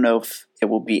 But I don't know if it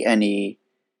will be any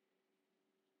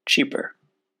cheaper.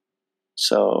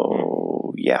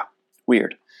 So, yeah.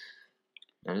 Weird.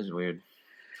 That is weird.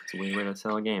 It's a weird way to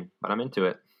sell a game, but I'm into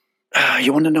it.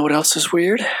 You want to know what else is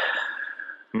weird?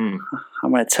 I'm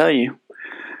going to tell you.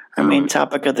 Our main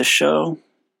topic of the show.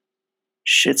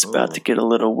 Shit's about to get a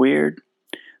little weird.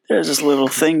 There's this little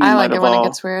thing you I might like it have when all... it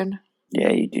gets weird.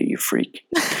 Yeah, you do, you freak.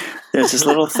 There's this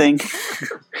little thing...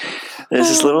 There's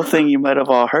this little thing you might have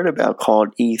all heard about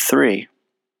called E3.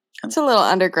 It's a little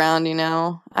underground, you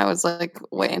know. I was like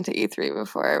way into E3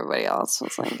 before everybody else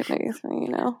was like into E3, you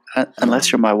know.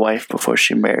 Unless you're my wife before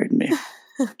she married me.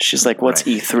 She's like, what's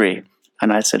E3?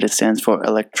 And I said it stands for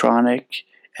Electronic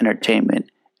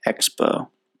Entertainment Expo.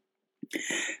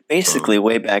 Basically,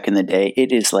 way back in the day,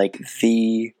 it is like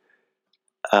the...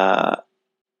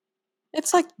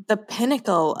 it's like the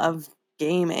pinnacle of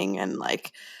gaming and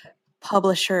like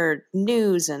publisher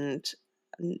news and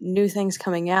new things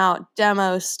coming out,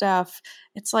 demo stuff.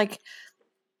 It's like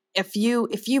if you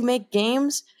make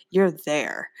games, you're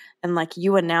there, and like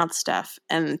you announce stuff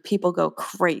and people go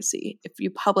crazy. If you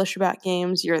publish about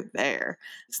games, you're there.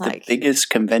 It's like the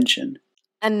biggest convention.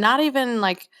 And not even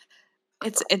like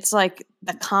it's like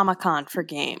the Comic-Con for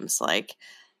games. Like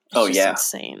it's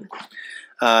just insane.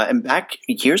 And back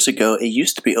years ago, it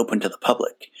used to be open to the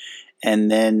public.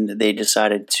 And then they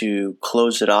decided to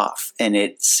close it off, and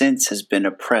it since has been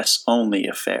a press-only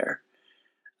affair.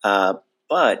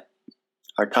 But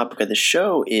our topic of the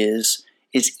show is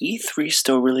E3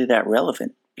 still really that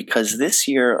relevant? Because this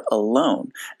year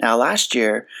alone, now last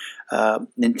year,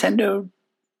 Nintendo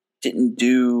didn't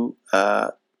do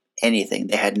anything.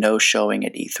 They had no showing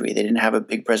at E3. They didn't have a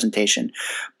big presentation,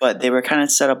 but they were kind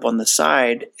of set up on the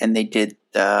side, and they did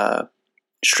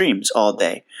streams all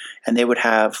day, and they would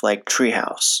have like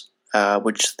Treehouse,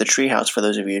 which the Treehouse, for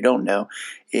those of you who don't know,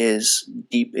 is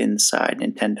deep inside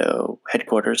Nintendo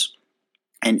headquarters,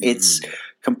 and it's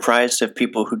comprised of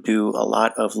people who do a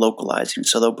lot of localizing.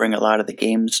 So they'll bring a lot of the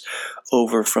games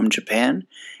over from Japan,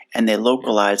 and they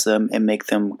localize them and make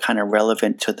them kind of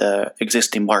relevant to the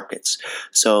existing markets.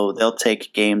 So they'll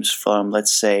take games from,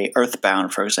 let's say,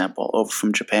 Earthbound, for example, over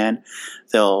from Japan.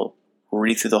 They'll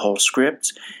read through the whole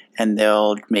script, and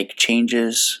they'll make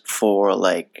changes for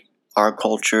like our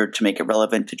culture to make it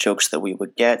relevant to jokes that we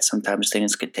would get. Sometimes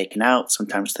things get taken out.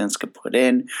 Sometimes things get put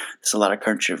in. There's a lot of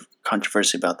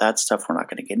controversy about that stuff we're not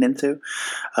going to get into.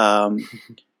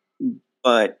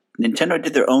 But Nintendo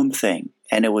did their own thing,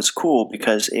 and it was cool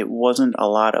because it wasn't a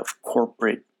lot of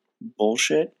corporate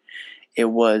bullshit. It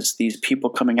was these people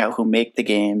coming out who make the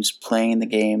games, playing the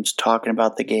games, talking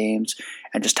about the games,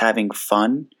 and just having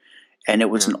fun. And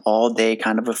it was an all-day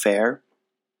kind of affair.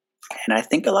 And I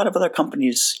think a lot of other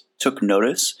companies took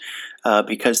notice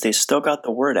because they still got the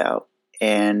word out.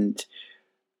 And,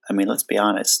 I mean, let's be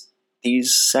honest.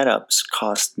 These setups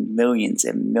cost millions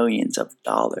and millions of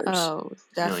dollars. Oh,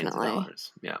 definitely.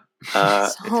 Millions of dollars. Yeah.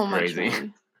 So much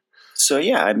money. So,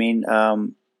 yeah, I mean,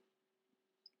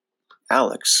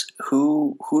 Alex,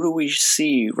 who do we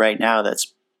see right now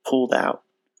that's pulled out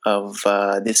of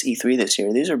this E3 this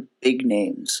year? These are big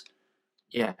names.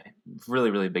 Yeah, really,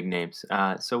 really big names.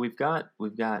 So we've got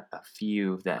a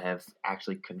few that have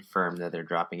actually confirmed that they're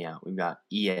dropping out. We've got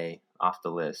EA off the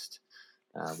list,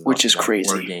 which is crazy.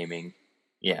 Wargaming,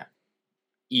 yeah,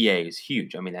 EA is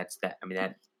huge. I mean, that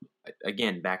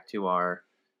again, back to our,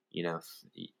 1.3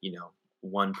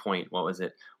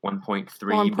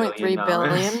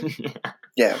 billion.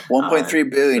 Yeah, 1.3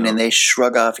 billion, and they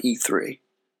shrug off E3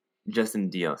 just in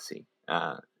DLC.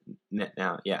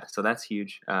 Now, yeah, so that's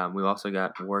huge. We've also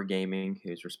got Wargaming,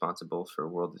 who's responsible for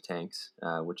World of Tanks,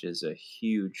 which is a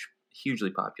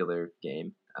hugely popular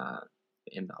game.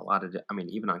 In a lot of,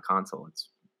 even on console, it's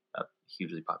a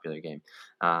hugely popular game.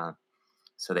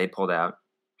 So they pulled out.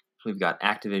 We've got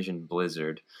Activision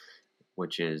Blizzard,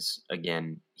 which is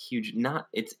again huge.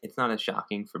 It's not as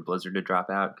shocking for Blizzard to drop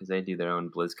out because they do their own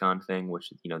BlizzCon thing,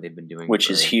 which they've been doing, which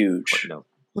is huge,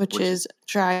 which is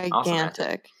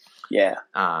gigantic. Yeah,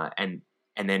 and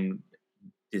then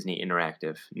Disney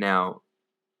Interactive. Now,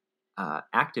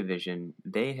 Activision,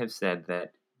 they have said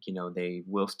that they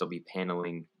will still be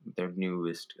paneling their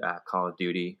newest Call of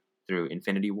Duty through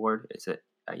Infinity Ward. It's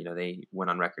they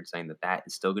went on record saying that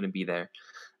is still going to be there,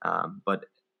 but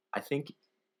I think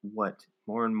what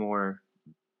more and more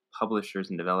publishers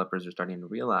and developers are starting to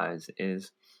realize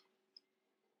is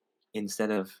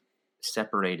instead of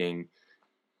separating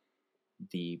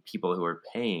the people who are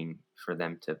paying for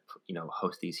them to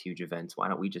host these huge events, why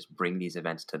don't we just bring these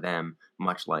events to them,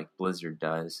 much like Blizzard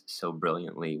does so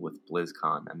brilliantly with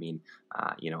BlizzCon? I mean,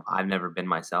 I've never been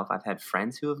myself. I've had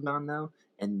friends who have gone though,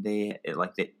 and they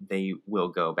will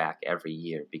go back every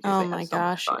year because they have so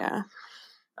much fun.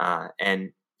 Yeah.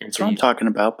 And that's what I'm talking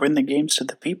about. Bring the games to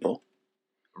the people.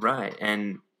 Right.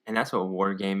 And that's what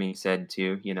Wargaming said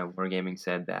too. Wargaming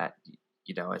said that,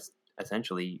 it's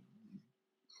essentially,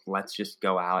 let's just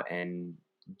go out and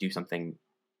do something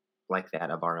like that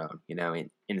of our own,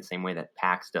 in the same way that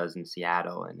PAX does in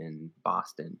Seattle and in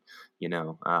Boston,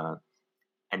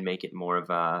 and make it more of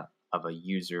a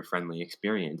user-friendly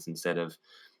experience instead of,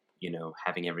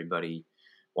 having everybody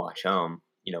watch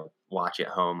at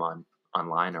home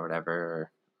online or whatever,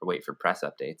 or wait for press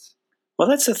updates. Well,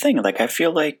 that's the thing. Like, I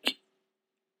feel like,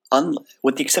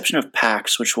 with the exception of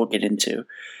PAX, which we'll get into,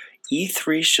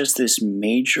 E3 is just this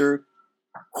major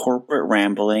corporate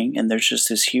rambling, and there's just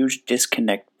this huge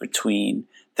disconnect between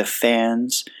the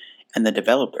fans and the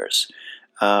developers.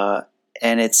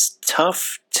 And it's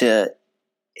tough to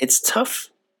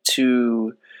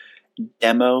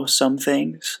demo some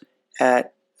things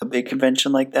at a big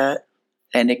convention like that.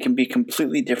 And it can be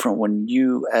completely different when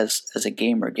you, as a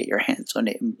gamer, get your hands on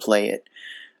it and play it.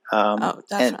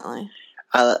 Definitely.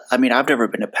 I mean, I've never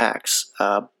been to PAX.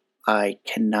 I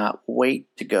cannot wait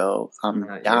to go.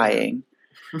 I'm dying.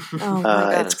 Oh my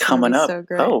God, it's coming up. So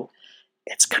great. Oh,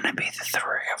 it's going to be the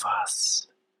three of us.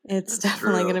 It's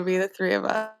definitely going to be the three of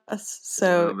us.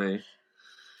 So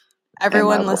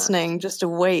everyone listening, just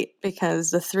wait,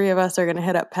 because the three of us are going to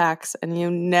hit up PAX, and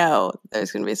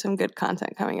there's going to be some good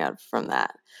content coming out from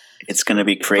that. It's going to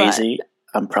be crazy.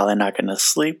 I'm probably not going to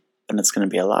sleep, and it's going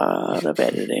to be a lot of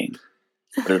editing,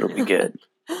 but it'll be good.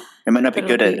 It might not be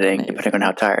good editing, depending on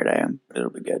how tired I am, but it'll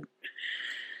be good.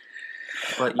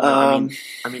 But I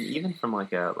mean, even from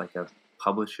like a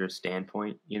publisher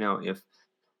standpoint,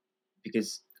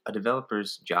 because a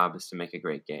developer's job is to make a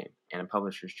great game, and a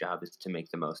publisher's job is to make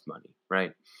the most money,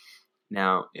 right?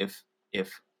 Now, if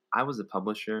I was a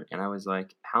publisher and I was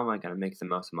like, how am I going to make the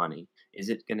most money? Is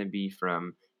it going to be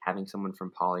from having someone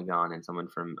from Polygon and someone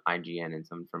from IGN and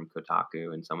someone from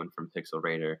Kotaku and someone from Pixel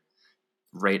Raider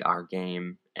rate our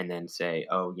game and then say,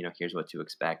 oh, here's what to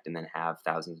expect, and then have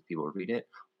thousands of people read it?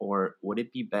 Or would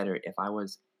it be better if I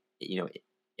was,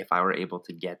 if I were able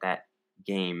to get that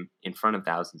game in front of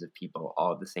thousands of people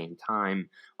all at the same time,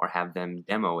 or have them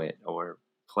demo it or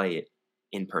play it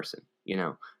in person?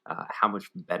 How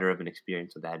much better of an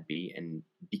experience would that be? And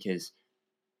because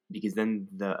then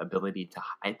the ability to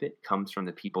hype it comes from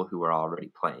the people who are already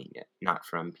playing it, not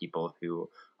from people who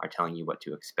are telling you what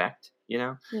to expect.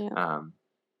 Yeah.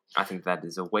 I think that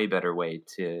is a way better way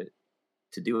to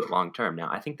do it long term. Now,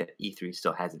 I think that E3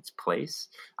 still has its place.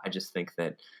 I just think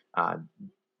that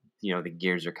the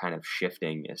gears are kind of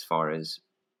shifting as far as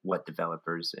what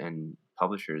developers and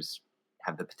publishers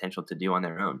have the potential to do on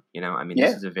their own.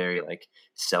 This is a very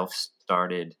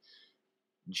self-started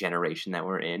generation that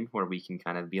we're in, where we can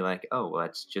kind of be like, oh, well,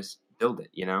 let's just build it.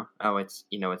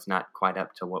 It's not quite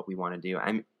up to what we want to do.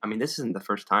 I mean, this isn't the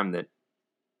first time that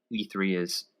E3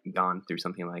 has gone through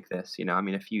something like this.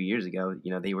 A few years ago,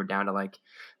 they were down to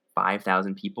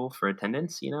 5,000 people for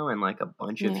attendance, and a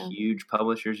bunch of huge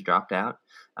publishers dropped out.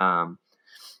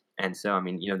 And so,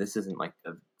 this isn't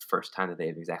the first time that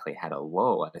they've exactly had a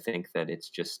lull. I think that it's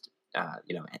just, and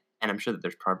I'm sure that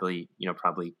there's probably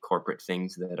corporate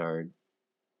things that are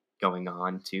going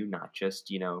on too, not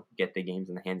just, get the games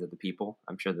in the hands of the people.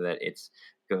 I'm sure that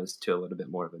goes to a little bit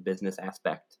more of a business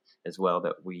aspect as well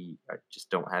that we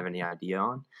just don't have any idea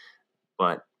on.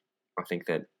 But I think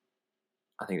that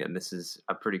this is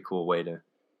a pretty cool way to,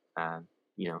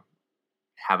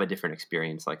 have a different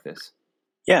experience like this.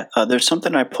 Yeah, there's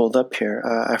something I pulled up here.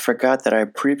 I forgot that I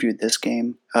previewed this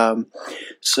game.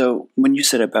 So when you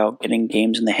said about getting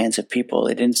games in the hands of people,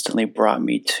 it instantly brought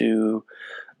me to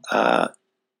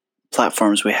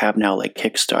platforms we have now, like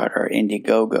Kickstarter,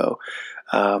 Indiegogo.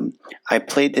 I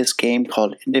played this game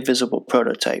called Indivisible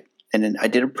Prototype, and then I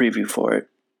did a preview for it.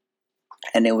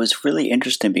 And it was really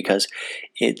interesting because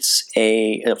it's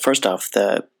first off,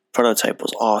 the prototype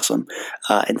was awesome.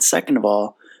 And second of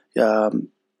all, it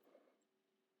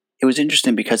was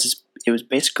interesting because it was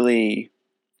basically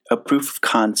a proof of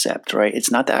concept, right?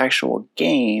 It's not the actual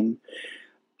game,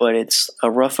 but it's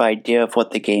a rough idea of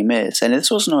what the game is. And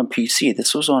this wasn't on PC.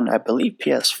 This was on, I believe,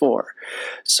 PS4.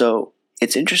 So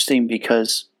it's interesting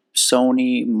because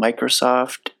Sony,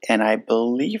 Microsoft, and I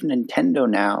believe Nintendo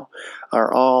now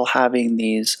are all having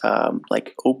these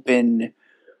like open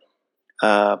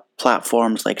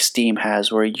platforms like Steam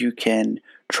has, where you can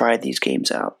try these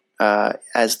games out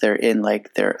as they're in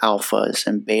like their alphas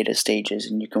and beta stages,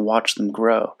 and you can watch them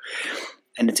grow.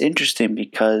 And it's interesting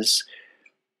because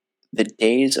the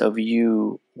days of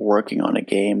you working on a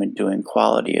game and doing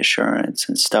quality assurance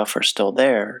and stuff are still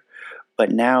there,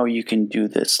 but now you can do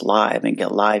this live and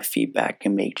get live feedback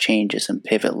and make changes and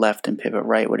pivot left and pivot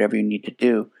right, whatever you need to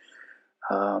do.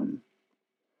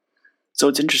 So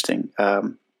it's interesting.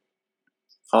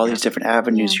 All these different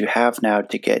avenues you have now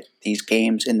to get these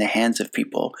games in the hands of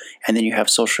people. And then you have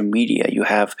social media. You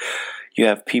have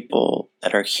people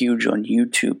that are huge on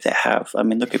YouTube that have, I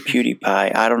mean, look at PewDiePie.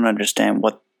 I don't understand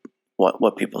what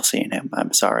people see in him.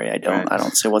 I'm sorry, I don't. Right. I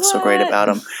don't see what's so great about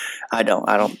him. I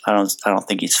don't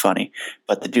think he's funny.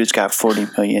 But the dude's got 40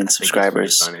 million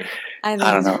subscribers. I think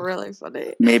don't it's know. really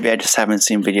funny. Maybe I just haven't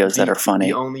seen videos that are funny.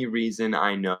 The only reason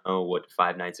I know what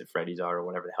Five Nights at Freddy's are, or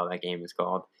whatever the hell that game is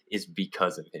called, is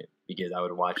because of him. Because I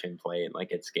would watch him play and like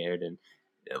get scared, and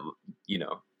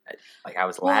like I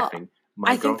was laughing.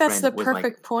 I think that's the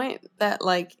perfect point that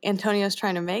like Antonio's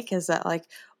trying to make, is that like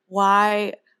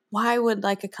why would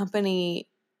like a company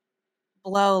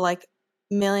blow like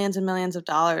millions and millions of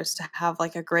dollars to have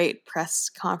like a great press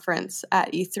conference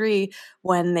at E3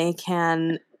 when they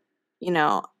can,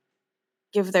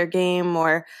 give their game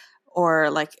or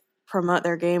like promote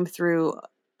their game through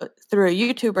a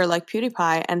YouTuber like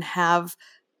PewDiePie and have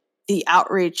the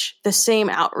same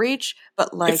outreach,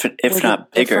 but like if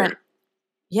not bigger.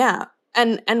 Yeah.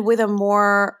 And with a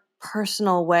more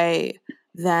personal way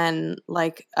than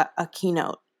like a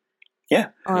keynote. Yeah.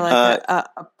 Or like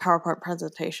a PowerPoint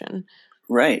presentation.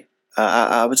 Right.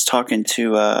 I was talking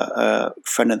to a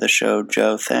friend of the show,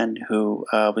 Joe Then, who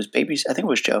was babysitting. I think it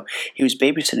was Joe. He was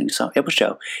babysitting It was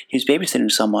Joe. He was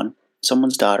babysitting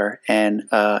someone's daughter, and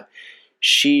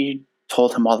she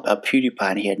told him all about PewDiePie,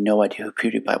 and he had no idea who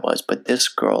PewDiePie was. But this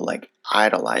girl like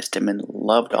idolized him and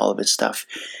loved all of his stuff.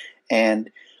 And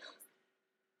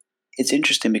it's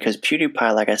interesting because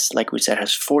PewDiePie, like we said,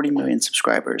 has 40 million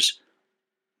subscribers.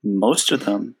 Most of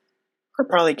them are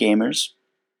probably gamers,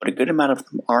 but a good amount of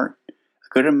them aren't. A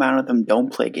good amount of them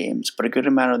don't play games, but a good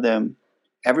amount of them,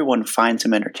 everyone finds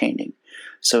him entertaining.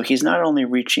 So he's not only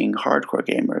reaching hardcore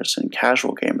gamers and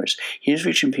casual gamers, he's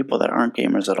reaching people that aren't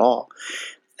gamers at all.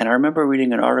 And I remember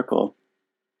reading an article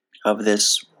of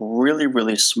this really,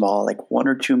 really small, like 1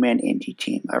 or 2 man indie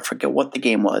team. I forget what the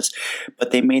game was,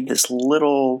 but they made this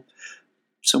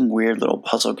some weird little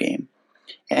puzzle game.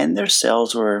 And their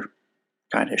sales were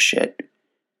kind of shit.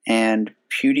 And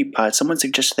someone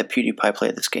suggested that PewDiePie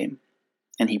play this game.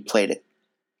 And he played it.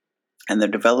 And the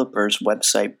developer's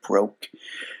website broke.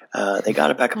 They got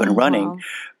it back up and running. Wow.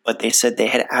 But they said they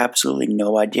had absolutely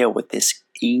no idea what this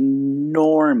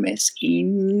immense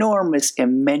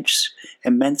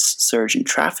surge in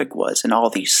traffic was and all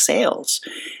these sales.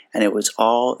 And it was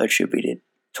all attributed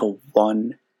to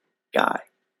one guy,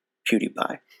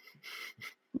 PewDiePie.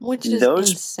 Which is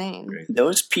insane.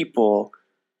 Those people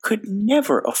could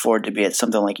never afford to be at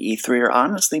something like E3 or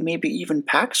honestly maybe even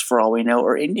PAX for all we know,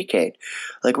 or Indiecade.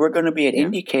 Like we're going to be at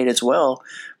Indiecade as well,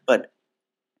 but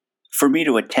for me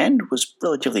to attend was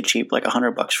relatively cheap, like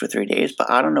 $100 for 3 days, but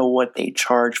I don't know what they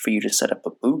charge for you to set up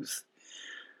a booth.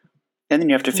 And then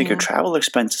you have to figure travel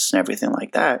expenses and everything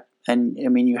like that. And I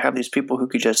mean, you have these people who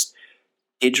could just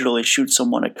digitally shoot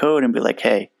someone a code and be like,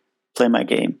 hey, play my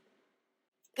game.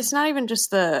 It's not even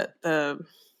just the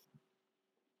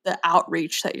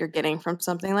outreach that you're getting from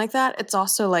something like that. It's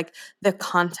also like the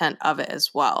content of it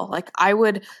as well. Like I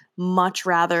would much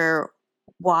rather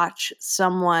watch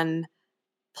someone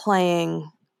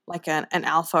playing like an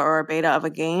alpha or a beta of a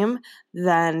game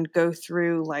than go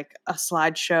through like a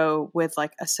slideshow with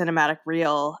like a cinematic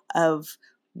reel of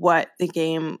what the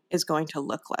game is going to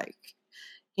look like.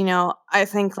 I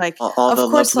think like all the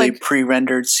course, lovely like,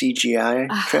 pre-rendered CGI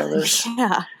trailers.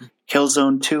 Yeah.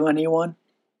 Killzone 2, anyone?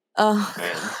 Oh,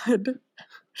 God.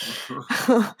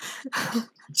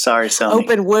 Sorry, Sony.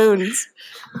 Open wounds.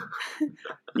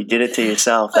 You did it to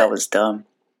yourself. That was dumb.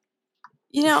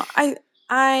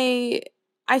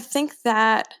 I think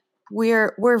that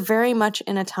we're very much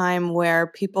in a time where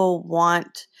people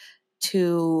want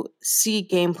to see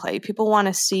gameplay. People want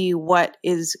to see what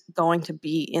is going to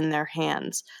be in their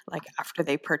hands, like after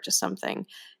they purchase something.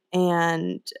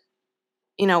 And,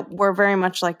 we're very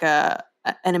much like an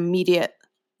immediate,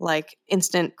 like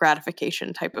instant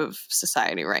gratification type of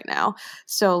society right now.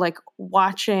 So like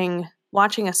watching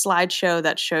a slideshow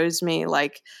that shows me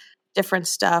like different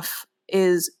stuff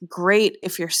is great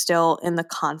if you're still in the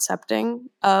concepting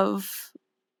of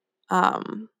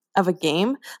a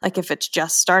game. Like if it's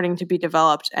just starting to be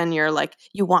developed and you're like,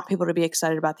 you want people to be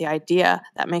excited about the idea,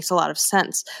 that makes a lot of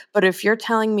sense. But if you're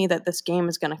telling me that this game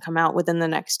is going to come out within the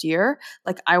next year,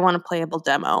 like I want a playable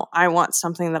demo. I want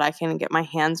something that I can get my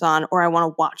hands on, or I want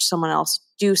to watch someone else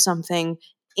do something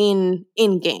in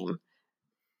game.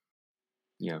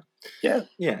 Yeah. Yeah.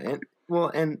 Yeah.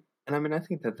 And I mean, I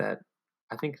think that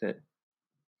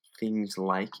things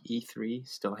like E3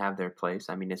 still have their place.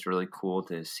 I mean, it's really cool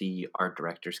to see art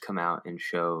directors come out and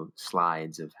show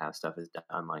slides of how stuff is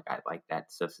done. Like, I like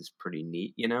that stuff is pretty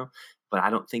neat, But I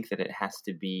don't think that it has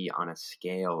to be on a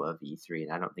scale of E3,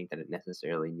 and I don't think that it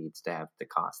necessarily needs to have to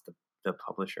cost the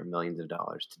publisher millions of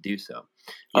dollars to do so.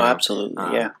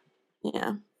 Absolutely, yeah.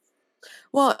 Yeah.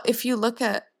 Well, if you look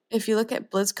at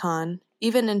BlizzCon,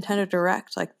 even Nintendo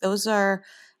Direct, like those are,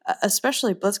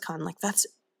 especially BlizzCon, like that's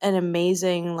an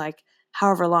amazing, like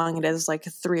however long it is, like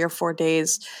 3 or 4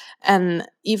 days. And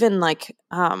even like,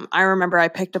 I remember I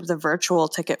picked up the virtual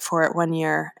ticket for it one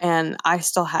year and I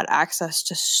still had access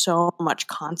to so much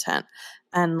content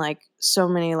and like so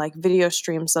many like video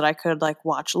streams that I could like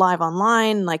watch live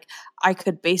online. Like I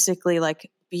could basically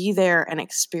like be there and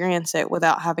experience it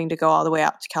without having to go all the way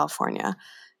out to California.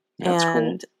 That's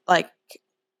and cool. Like,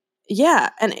 yeah.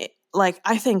 And like,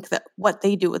 I think that what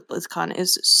they do with BlizzCon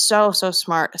is so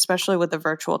smart, especially with the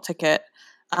virtual ticket.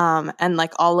 And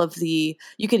like all of you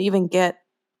can even get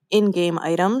in-game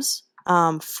items,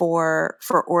 for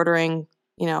ordering,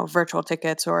 virtual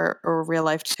tickets or real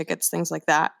life tickets, things like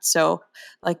that. So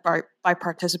like by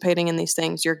participating in these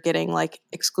things, you're getting like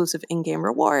exclusive in-game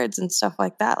rewards and stuff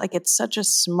like that. Like it's such a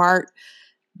smart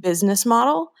business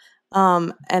model.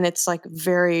 And it's like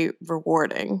very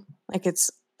rewarding. Like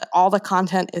it's all the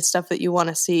content is stuff that you want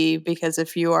to see because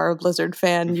if you are a Blizzard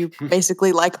fan, you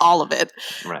basically like all of it.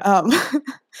 Right.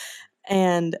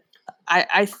 And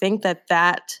I think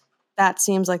that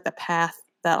seems like the path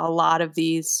that a lot of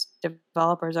these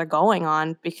developers are going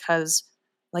on because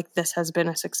like this has been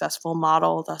a successful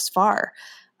model thus far.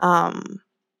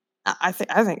 I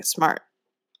think it's smart.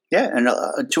 Yeah,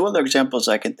 and 2 other examples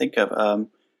I can think of.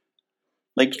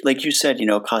 Like you said,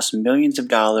 it costs millions of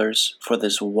dollars for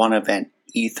this one event,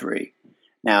 E3.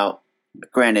 Now,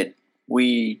 granted,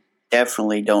 we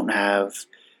definitely don't have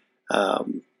a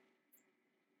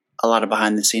lot of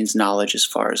behind-the-scenes knowledge as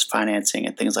far as financing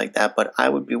and things like that, but I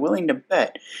would be willing to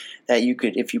bet that you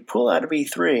could, if you pull out of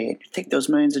E3 and you take those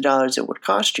millions of dollars it would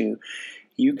cost you,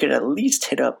 you could at least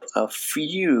hit up a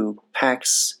few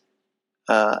PAX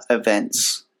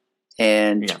events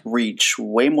and reach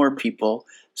way more people,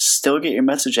 still get your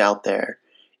message out there,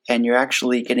 and you're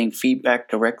actually getting feedback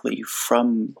directly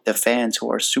from the fans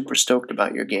who are super stoked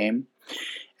about your game.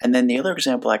 And then the other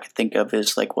example I could think of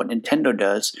is like what Nintendo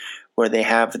does, where they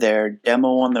have their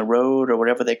demo on the road or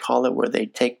whatever they call it, where they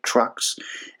take trucks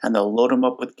and they'll load them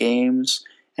up with games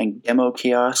and demo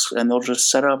kiosks, and they'll just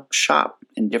set up shop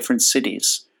in different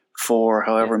cities for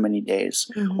however many days.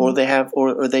 Mm-hmm.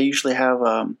 Or they usually have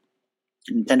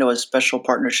Nintendo has special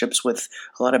partnerships with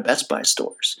a lot of Best Buy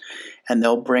stores, and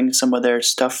they'll bring some of their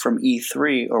stuff from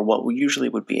E3 or what usually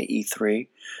would be at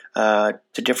E3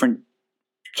 to different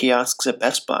kiosks at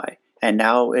Best Buy. And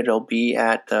now it'll be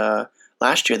at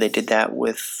last year they did that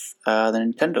with the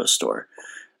Nintendo store.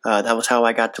 That was how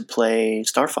I got to play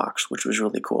Star Fox, which was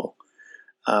really cool.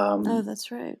 Oh, that's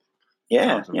right.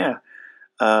 Yeah, Awesome.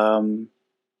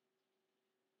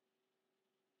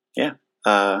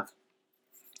 yeah.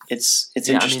 It's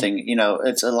interesting. I mean,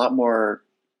 it's a lot more.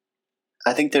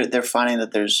 I think they're finding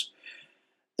that there's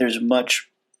much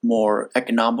more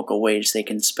economical ways they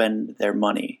can spend their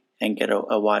money and get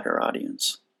a wider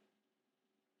audience.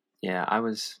 Yeah, I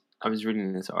was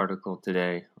reading this article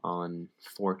today on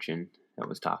Fortune that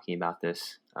was talking about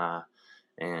this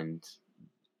and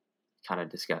kind of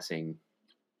discussing,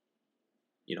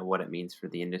 what it means for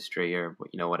the industry or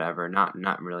whatever.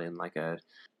 Not really in like a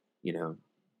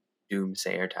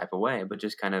doomsayer type of way, but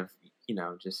just kind of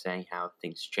just saying how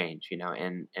things change,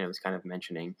 and it was kind of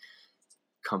mentioning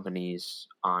companies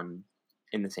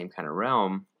in the same kind of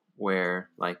realm where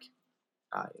like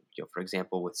for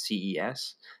example with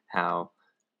CES, how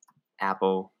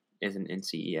Apple isn't in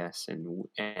CES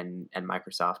and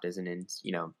Microsoft isn't in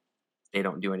they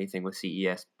don't do anything with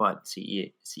CES, but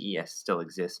CES still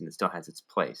exists and it still has its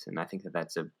place. And I think that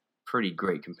that's a pretty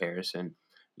great comparison,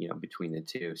 between the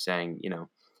two, saying,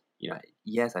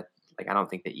 yes, I don't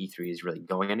think that E3 is really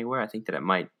going anywhere. I think that it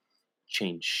might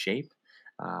change shape,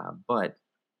 but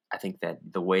I think that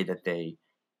the way that they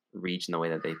reach and the way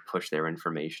that they push their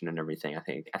information and everything, I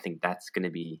think that's going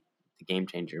to be the game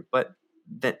changer. But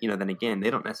that, then again, they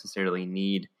don't necessarily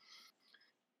need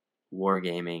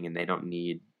Wargaming and they don't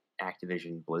need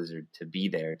Activision Blizzard to be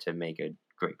there to make a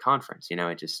great conference.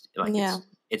 It just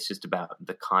it's just about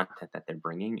the content that they're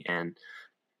bringing, and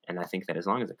I think that as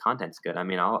long as the content's good, I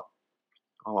mean, I'll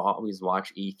always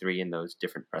watch E3 and those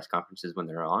different press conferences when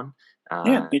they're on.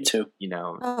 Yeah, me too.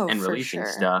 And releasing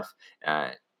stuff.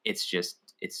 It's just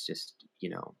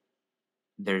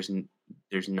there's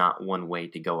not one way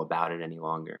to go about it any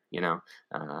longer.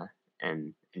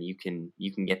 And you can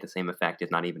get the same effect,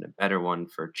 if not even a better one,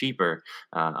 for cheaper,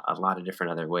 a lot of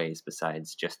different other ways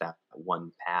besides just that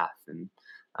one path. And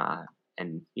I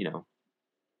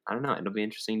don't know. It'll be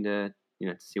interesting to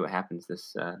to see what happens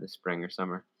this spring or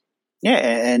summer. Yeah,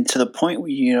 and to the point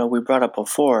we brought up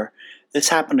before, this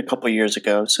happened a couple of years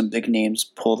ago. Some big names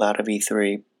pulled out of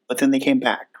E3, but then they came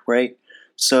back, right?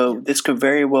 So this could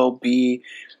very well be,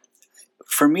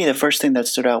 for me, the first thing that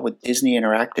stood out with Disney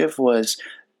Interactive was,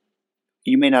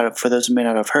 for those who may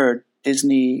not have heard,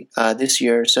 Disney this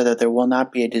year said that there will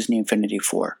not be a Disney Infinity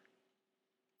 4.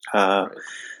 Right.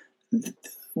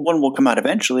 One will come out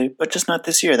eventually, but just not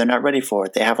this year. They're not ready for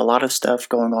it. They have a lot of stuff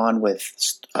going on with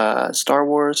Star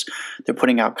Wars. They're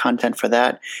putting out content for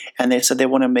that. And they said they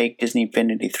want to make Disney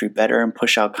Infinity 3 better and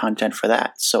push out content for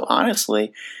that. So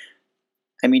honestly,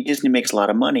 I mean, Disney makes a lot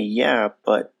of money, yeah,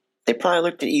 but they probably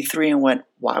looked at E3 and went,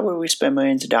 why would we spend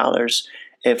millions of dollars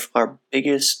if our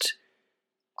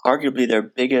arguably their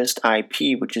biggest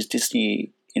IP, which is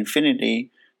Disney Infinity,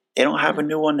 they don't have a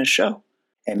new one to show?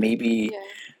 And maybe...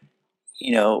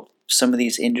 some of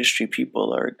these industry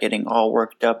people are getting all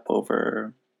worked up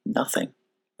over nothing,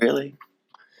 really.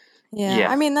 Yeah,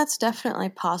 I mean, that's definitely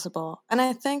possible. And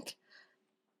I think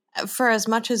for as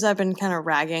much as I've been kind of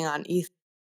ragging on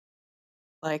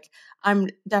E3, I'm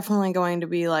definitely going to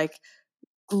be,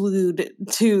 glued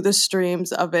to the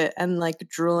streams of it and,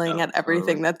 drooling at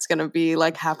everything that's going to be,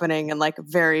 happening and,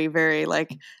 very, very,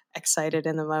 excited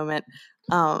in the moment.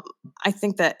 I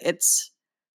think that it's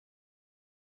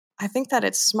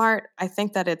smart. I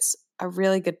think that it's a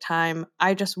really good time.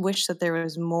 I just wish that there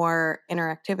was more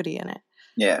interactivity in it.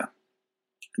 Yeah.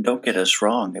 Don't get us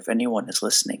wrong. If anyone is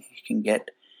listening, you can get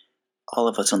all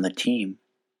of us on the team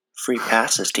free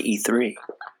passes to E3.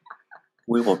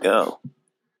 We will go.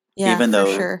 Yeah, even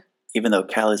though, sure. Even though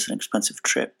Cali's an expensive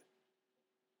trip,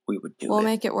 we would do it. We'll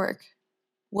make it work.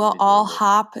 We'll all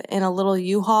hop in a little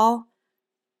U-Haul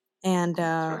and...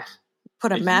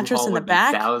 put a mattress in the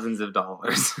back. Thousands of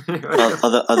dollars.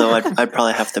 although I'd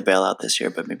probably have to bail out this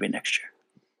year, but maybe next year.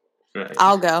 Right.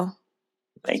 I'll go.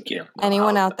 Thank you.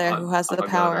 Anyone out there who has the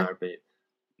power.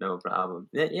 No problem.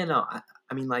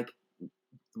 I mean,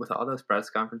 with all those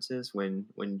press conferences when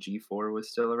G4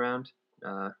 was still around,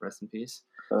 rest in peace.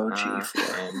 Oh,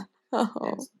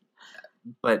 G4.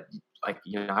 But I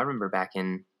remember back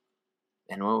in,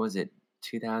 and what was it,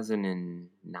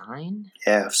 2009?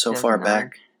 Yeah, so far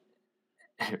back.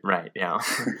 Right, yeah.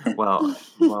 well,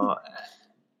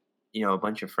 a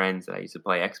bunch of friends that I used to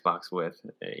play Xbox with,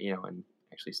 and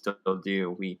actually still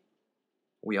do,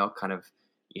 we all kind of,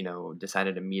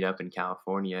 decided to meet up in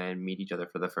California and meet each other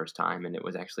for the first time. And it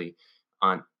was actually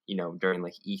on, during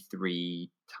E3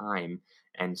 time.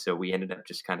 And so we ended up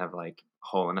just kind of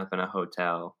holing up in a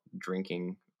hotel,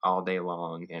 drinking all day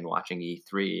long and watching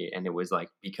E3. And it was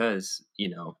because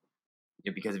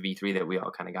of E3 that we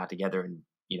all kind of got together and,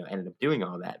 ended up doing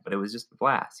all that, but it was just a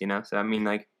blast, So I mean,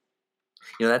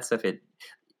 that stuff, it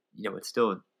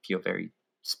still feel very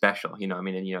special, I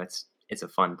mean, and it's a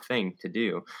fun thing to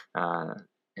do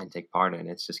and take part in.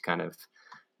 It's just kind of,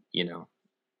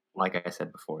 like I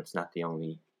said before, it's not the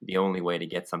only way to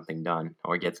get something done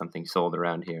or get something sold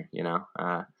around here,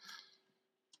 Yeah,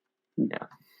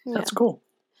 that's cool.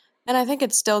 And I think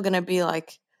it's still going to be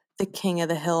the King of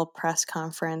the Hill press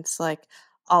conference,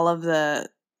 all of the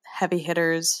heavy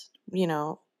hitters,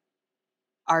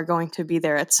 are going to be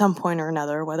there at some point or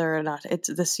another, whether or not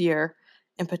it's this year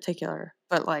in particular.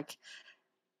 But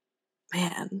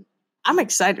man, I'm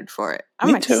excited for it.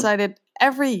 I'm excited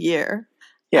every year.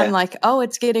 Yeah. I'm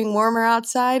it's getting warmer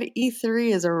outside.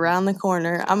 E3 is around the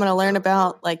corner. I'm going to learn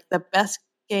about the best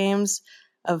games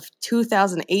of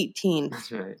 2018.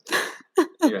 That's right.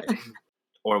 Right.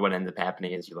 or what ends up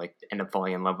happening is you like end up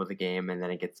falling in love with the game, and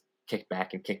then it gets kicked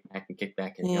back and kicked back and kicked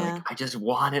back, and you're like, I just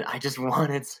want it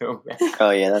so bad. Oh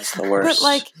yeah, that's the worst.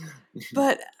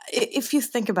 But if you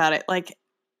think about it, like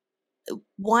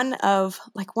one of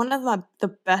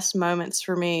the best moments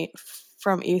for me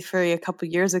from E3 a couple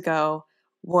years ago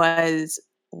was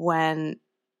when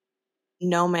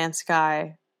No Man's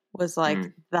Sky was like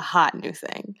the hot new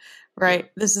thing, right?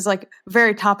 Yeah. This is like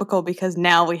very topical because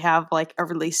now we have like a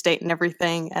release date and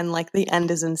everything, and like the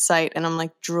end is in sight, and I'm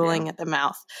like drooling at the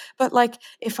mouth. But like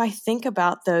if I think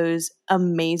about those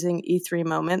amazing E3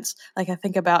 moments, like I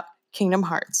think about Kingdom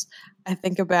Hearts, I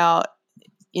think about,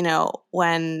 you know,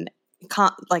 when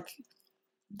like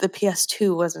the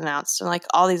PS2 was announced and like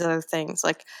all these other things.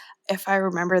 Like if I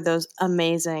remember those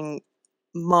amazing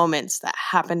moments that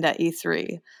happened at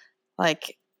E3,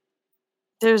 like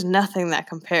there's nothing that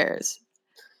compares.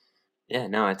 Yeah,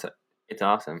 no, it's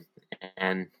awesome.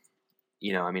 And,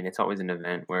 you know, I mean, it's always an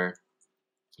event where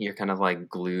you're kind of like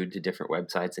glued to different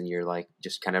websites, and you're like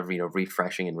just kind of, you know,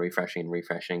 refreshing,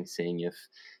 seeing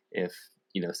if,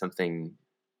 you know, something,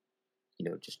 you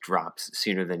know, just drops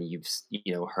sooner than you've,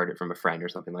 you know, heard it from a friend or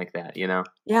something like that, you know?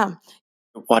 Yeah.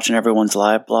 Watching everyone's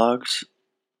live blogs.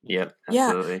 Yep,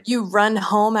 absolutely. Yeah, you run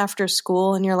home after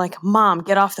school and you're like, Mom,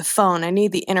 get off the phone. I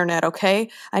need the internet, okay?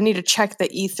 I need to check the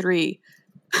E3.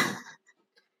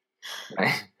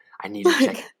 Right? I need to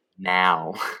check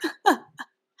now.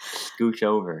 Scooch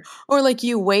over. Or like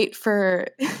you wait for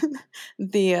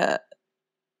the,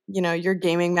 you know, your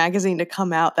gaming magazine to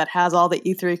come out that has all the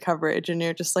E3 coverage, and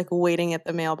you're just like waiting at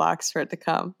the mailbox for it to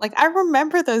come. Like I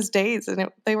remember those days, and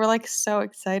they were like so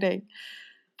exciting.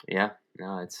 Yeah.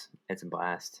 No, it's a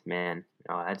blast, man.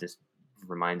 Oh, that just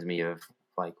reminds me of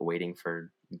like waiting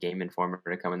for Game Informer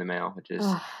to come in the mail, which is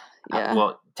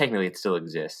well, technically it still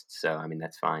exists, so I mean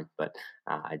that's fine. But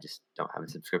I just don't have a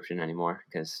subscription anymore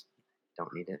because I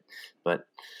don't need it. But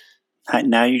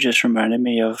now you just reminded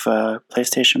me of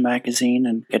PlayStation Magazine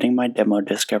and getting my demo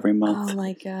disc every month. Oh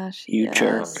my gosh! You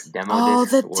jerk!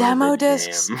 The demo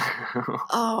discs!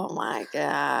 Oh my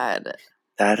god!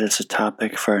 That is a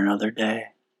topic for another day.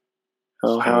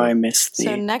 Oh, how I missed the...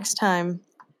 So next time,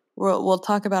 we'll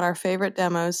talk about our favorite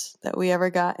demos that we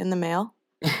ever got in the mail.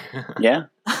 Yeah.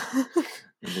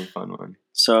 It'll be a fun one.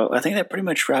 So I think that pretty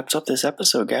much wraps up this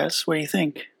episode, guys. What do you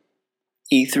think?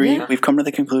 E3, we've come to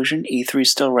the conclusion, E3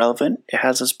 is still relevant. It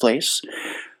has its place.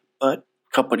 But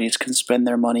companies can spend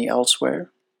their money elsewhere.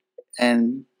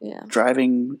 And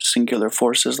driving singular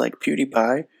forces like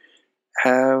PewDiePie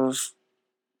have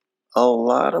a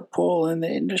lot of pull in the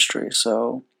industry,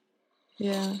 so...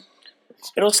 Yeah,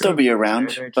 it'll still be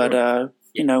around, but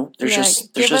you know, there's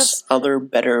just other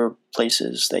better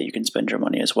places that you can spend your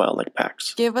money as well, like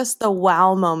PAX. Give us the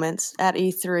wow moments at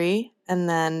E3, and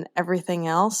then everything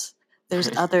else.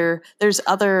 There's other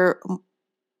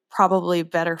probably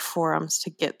better forums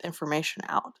to get information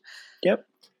out. Yep,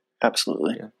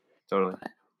 absolutely. Yeah, totally.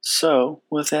 So,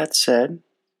 with that said,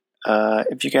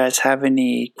 if you guys have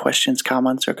any questions,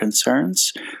 comments, or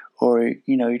concerns, or,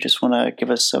 you know, you just want to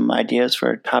give us some ideas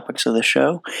for topics of the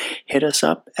show, hit us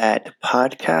up at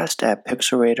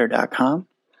podcast@pixelradar.com.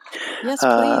 Yes,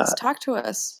 please. Talk to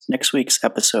us. Next week's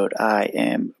episode I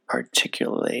am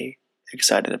particularly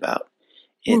excited about.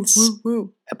 It's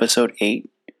episode 8,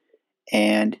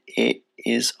 and it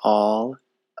is all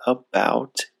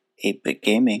about 8-bit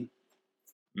gaming.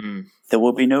 There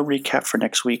will be no recap for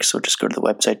next week, so just go to the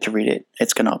website to read it.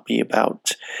 It's going to be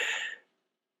about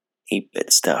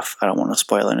 8-bit stuff. I don't want to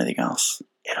spoil anything else.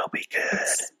 It'll be good.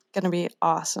 It's going to be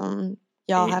awesome.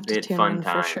 Y'all have to tune in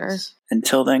for sure.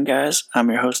 Until then, guys, I'm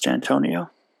your host,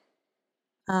 Antonio.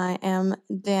 I am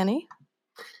Danny.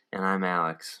 And I'm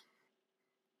Alex.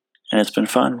 And it's been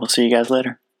fun. We'll see you guys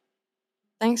later.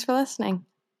 Thanks for listening.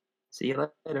 See you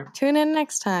later. Tune in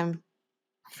next time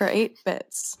for 8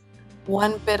 bits.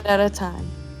 1 bit at a time.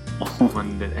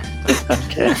 1 bit at a time.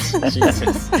 Okay.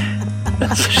 Jesus.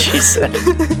 That's what she said.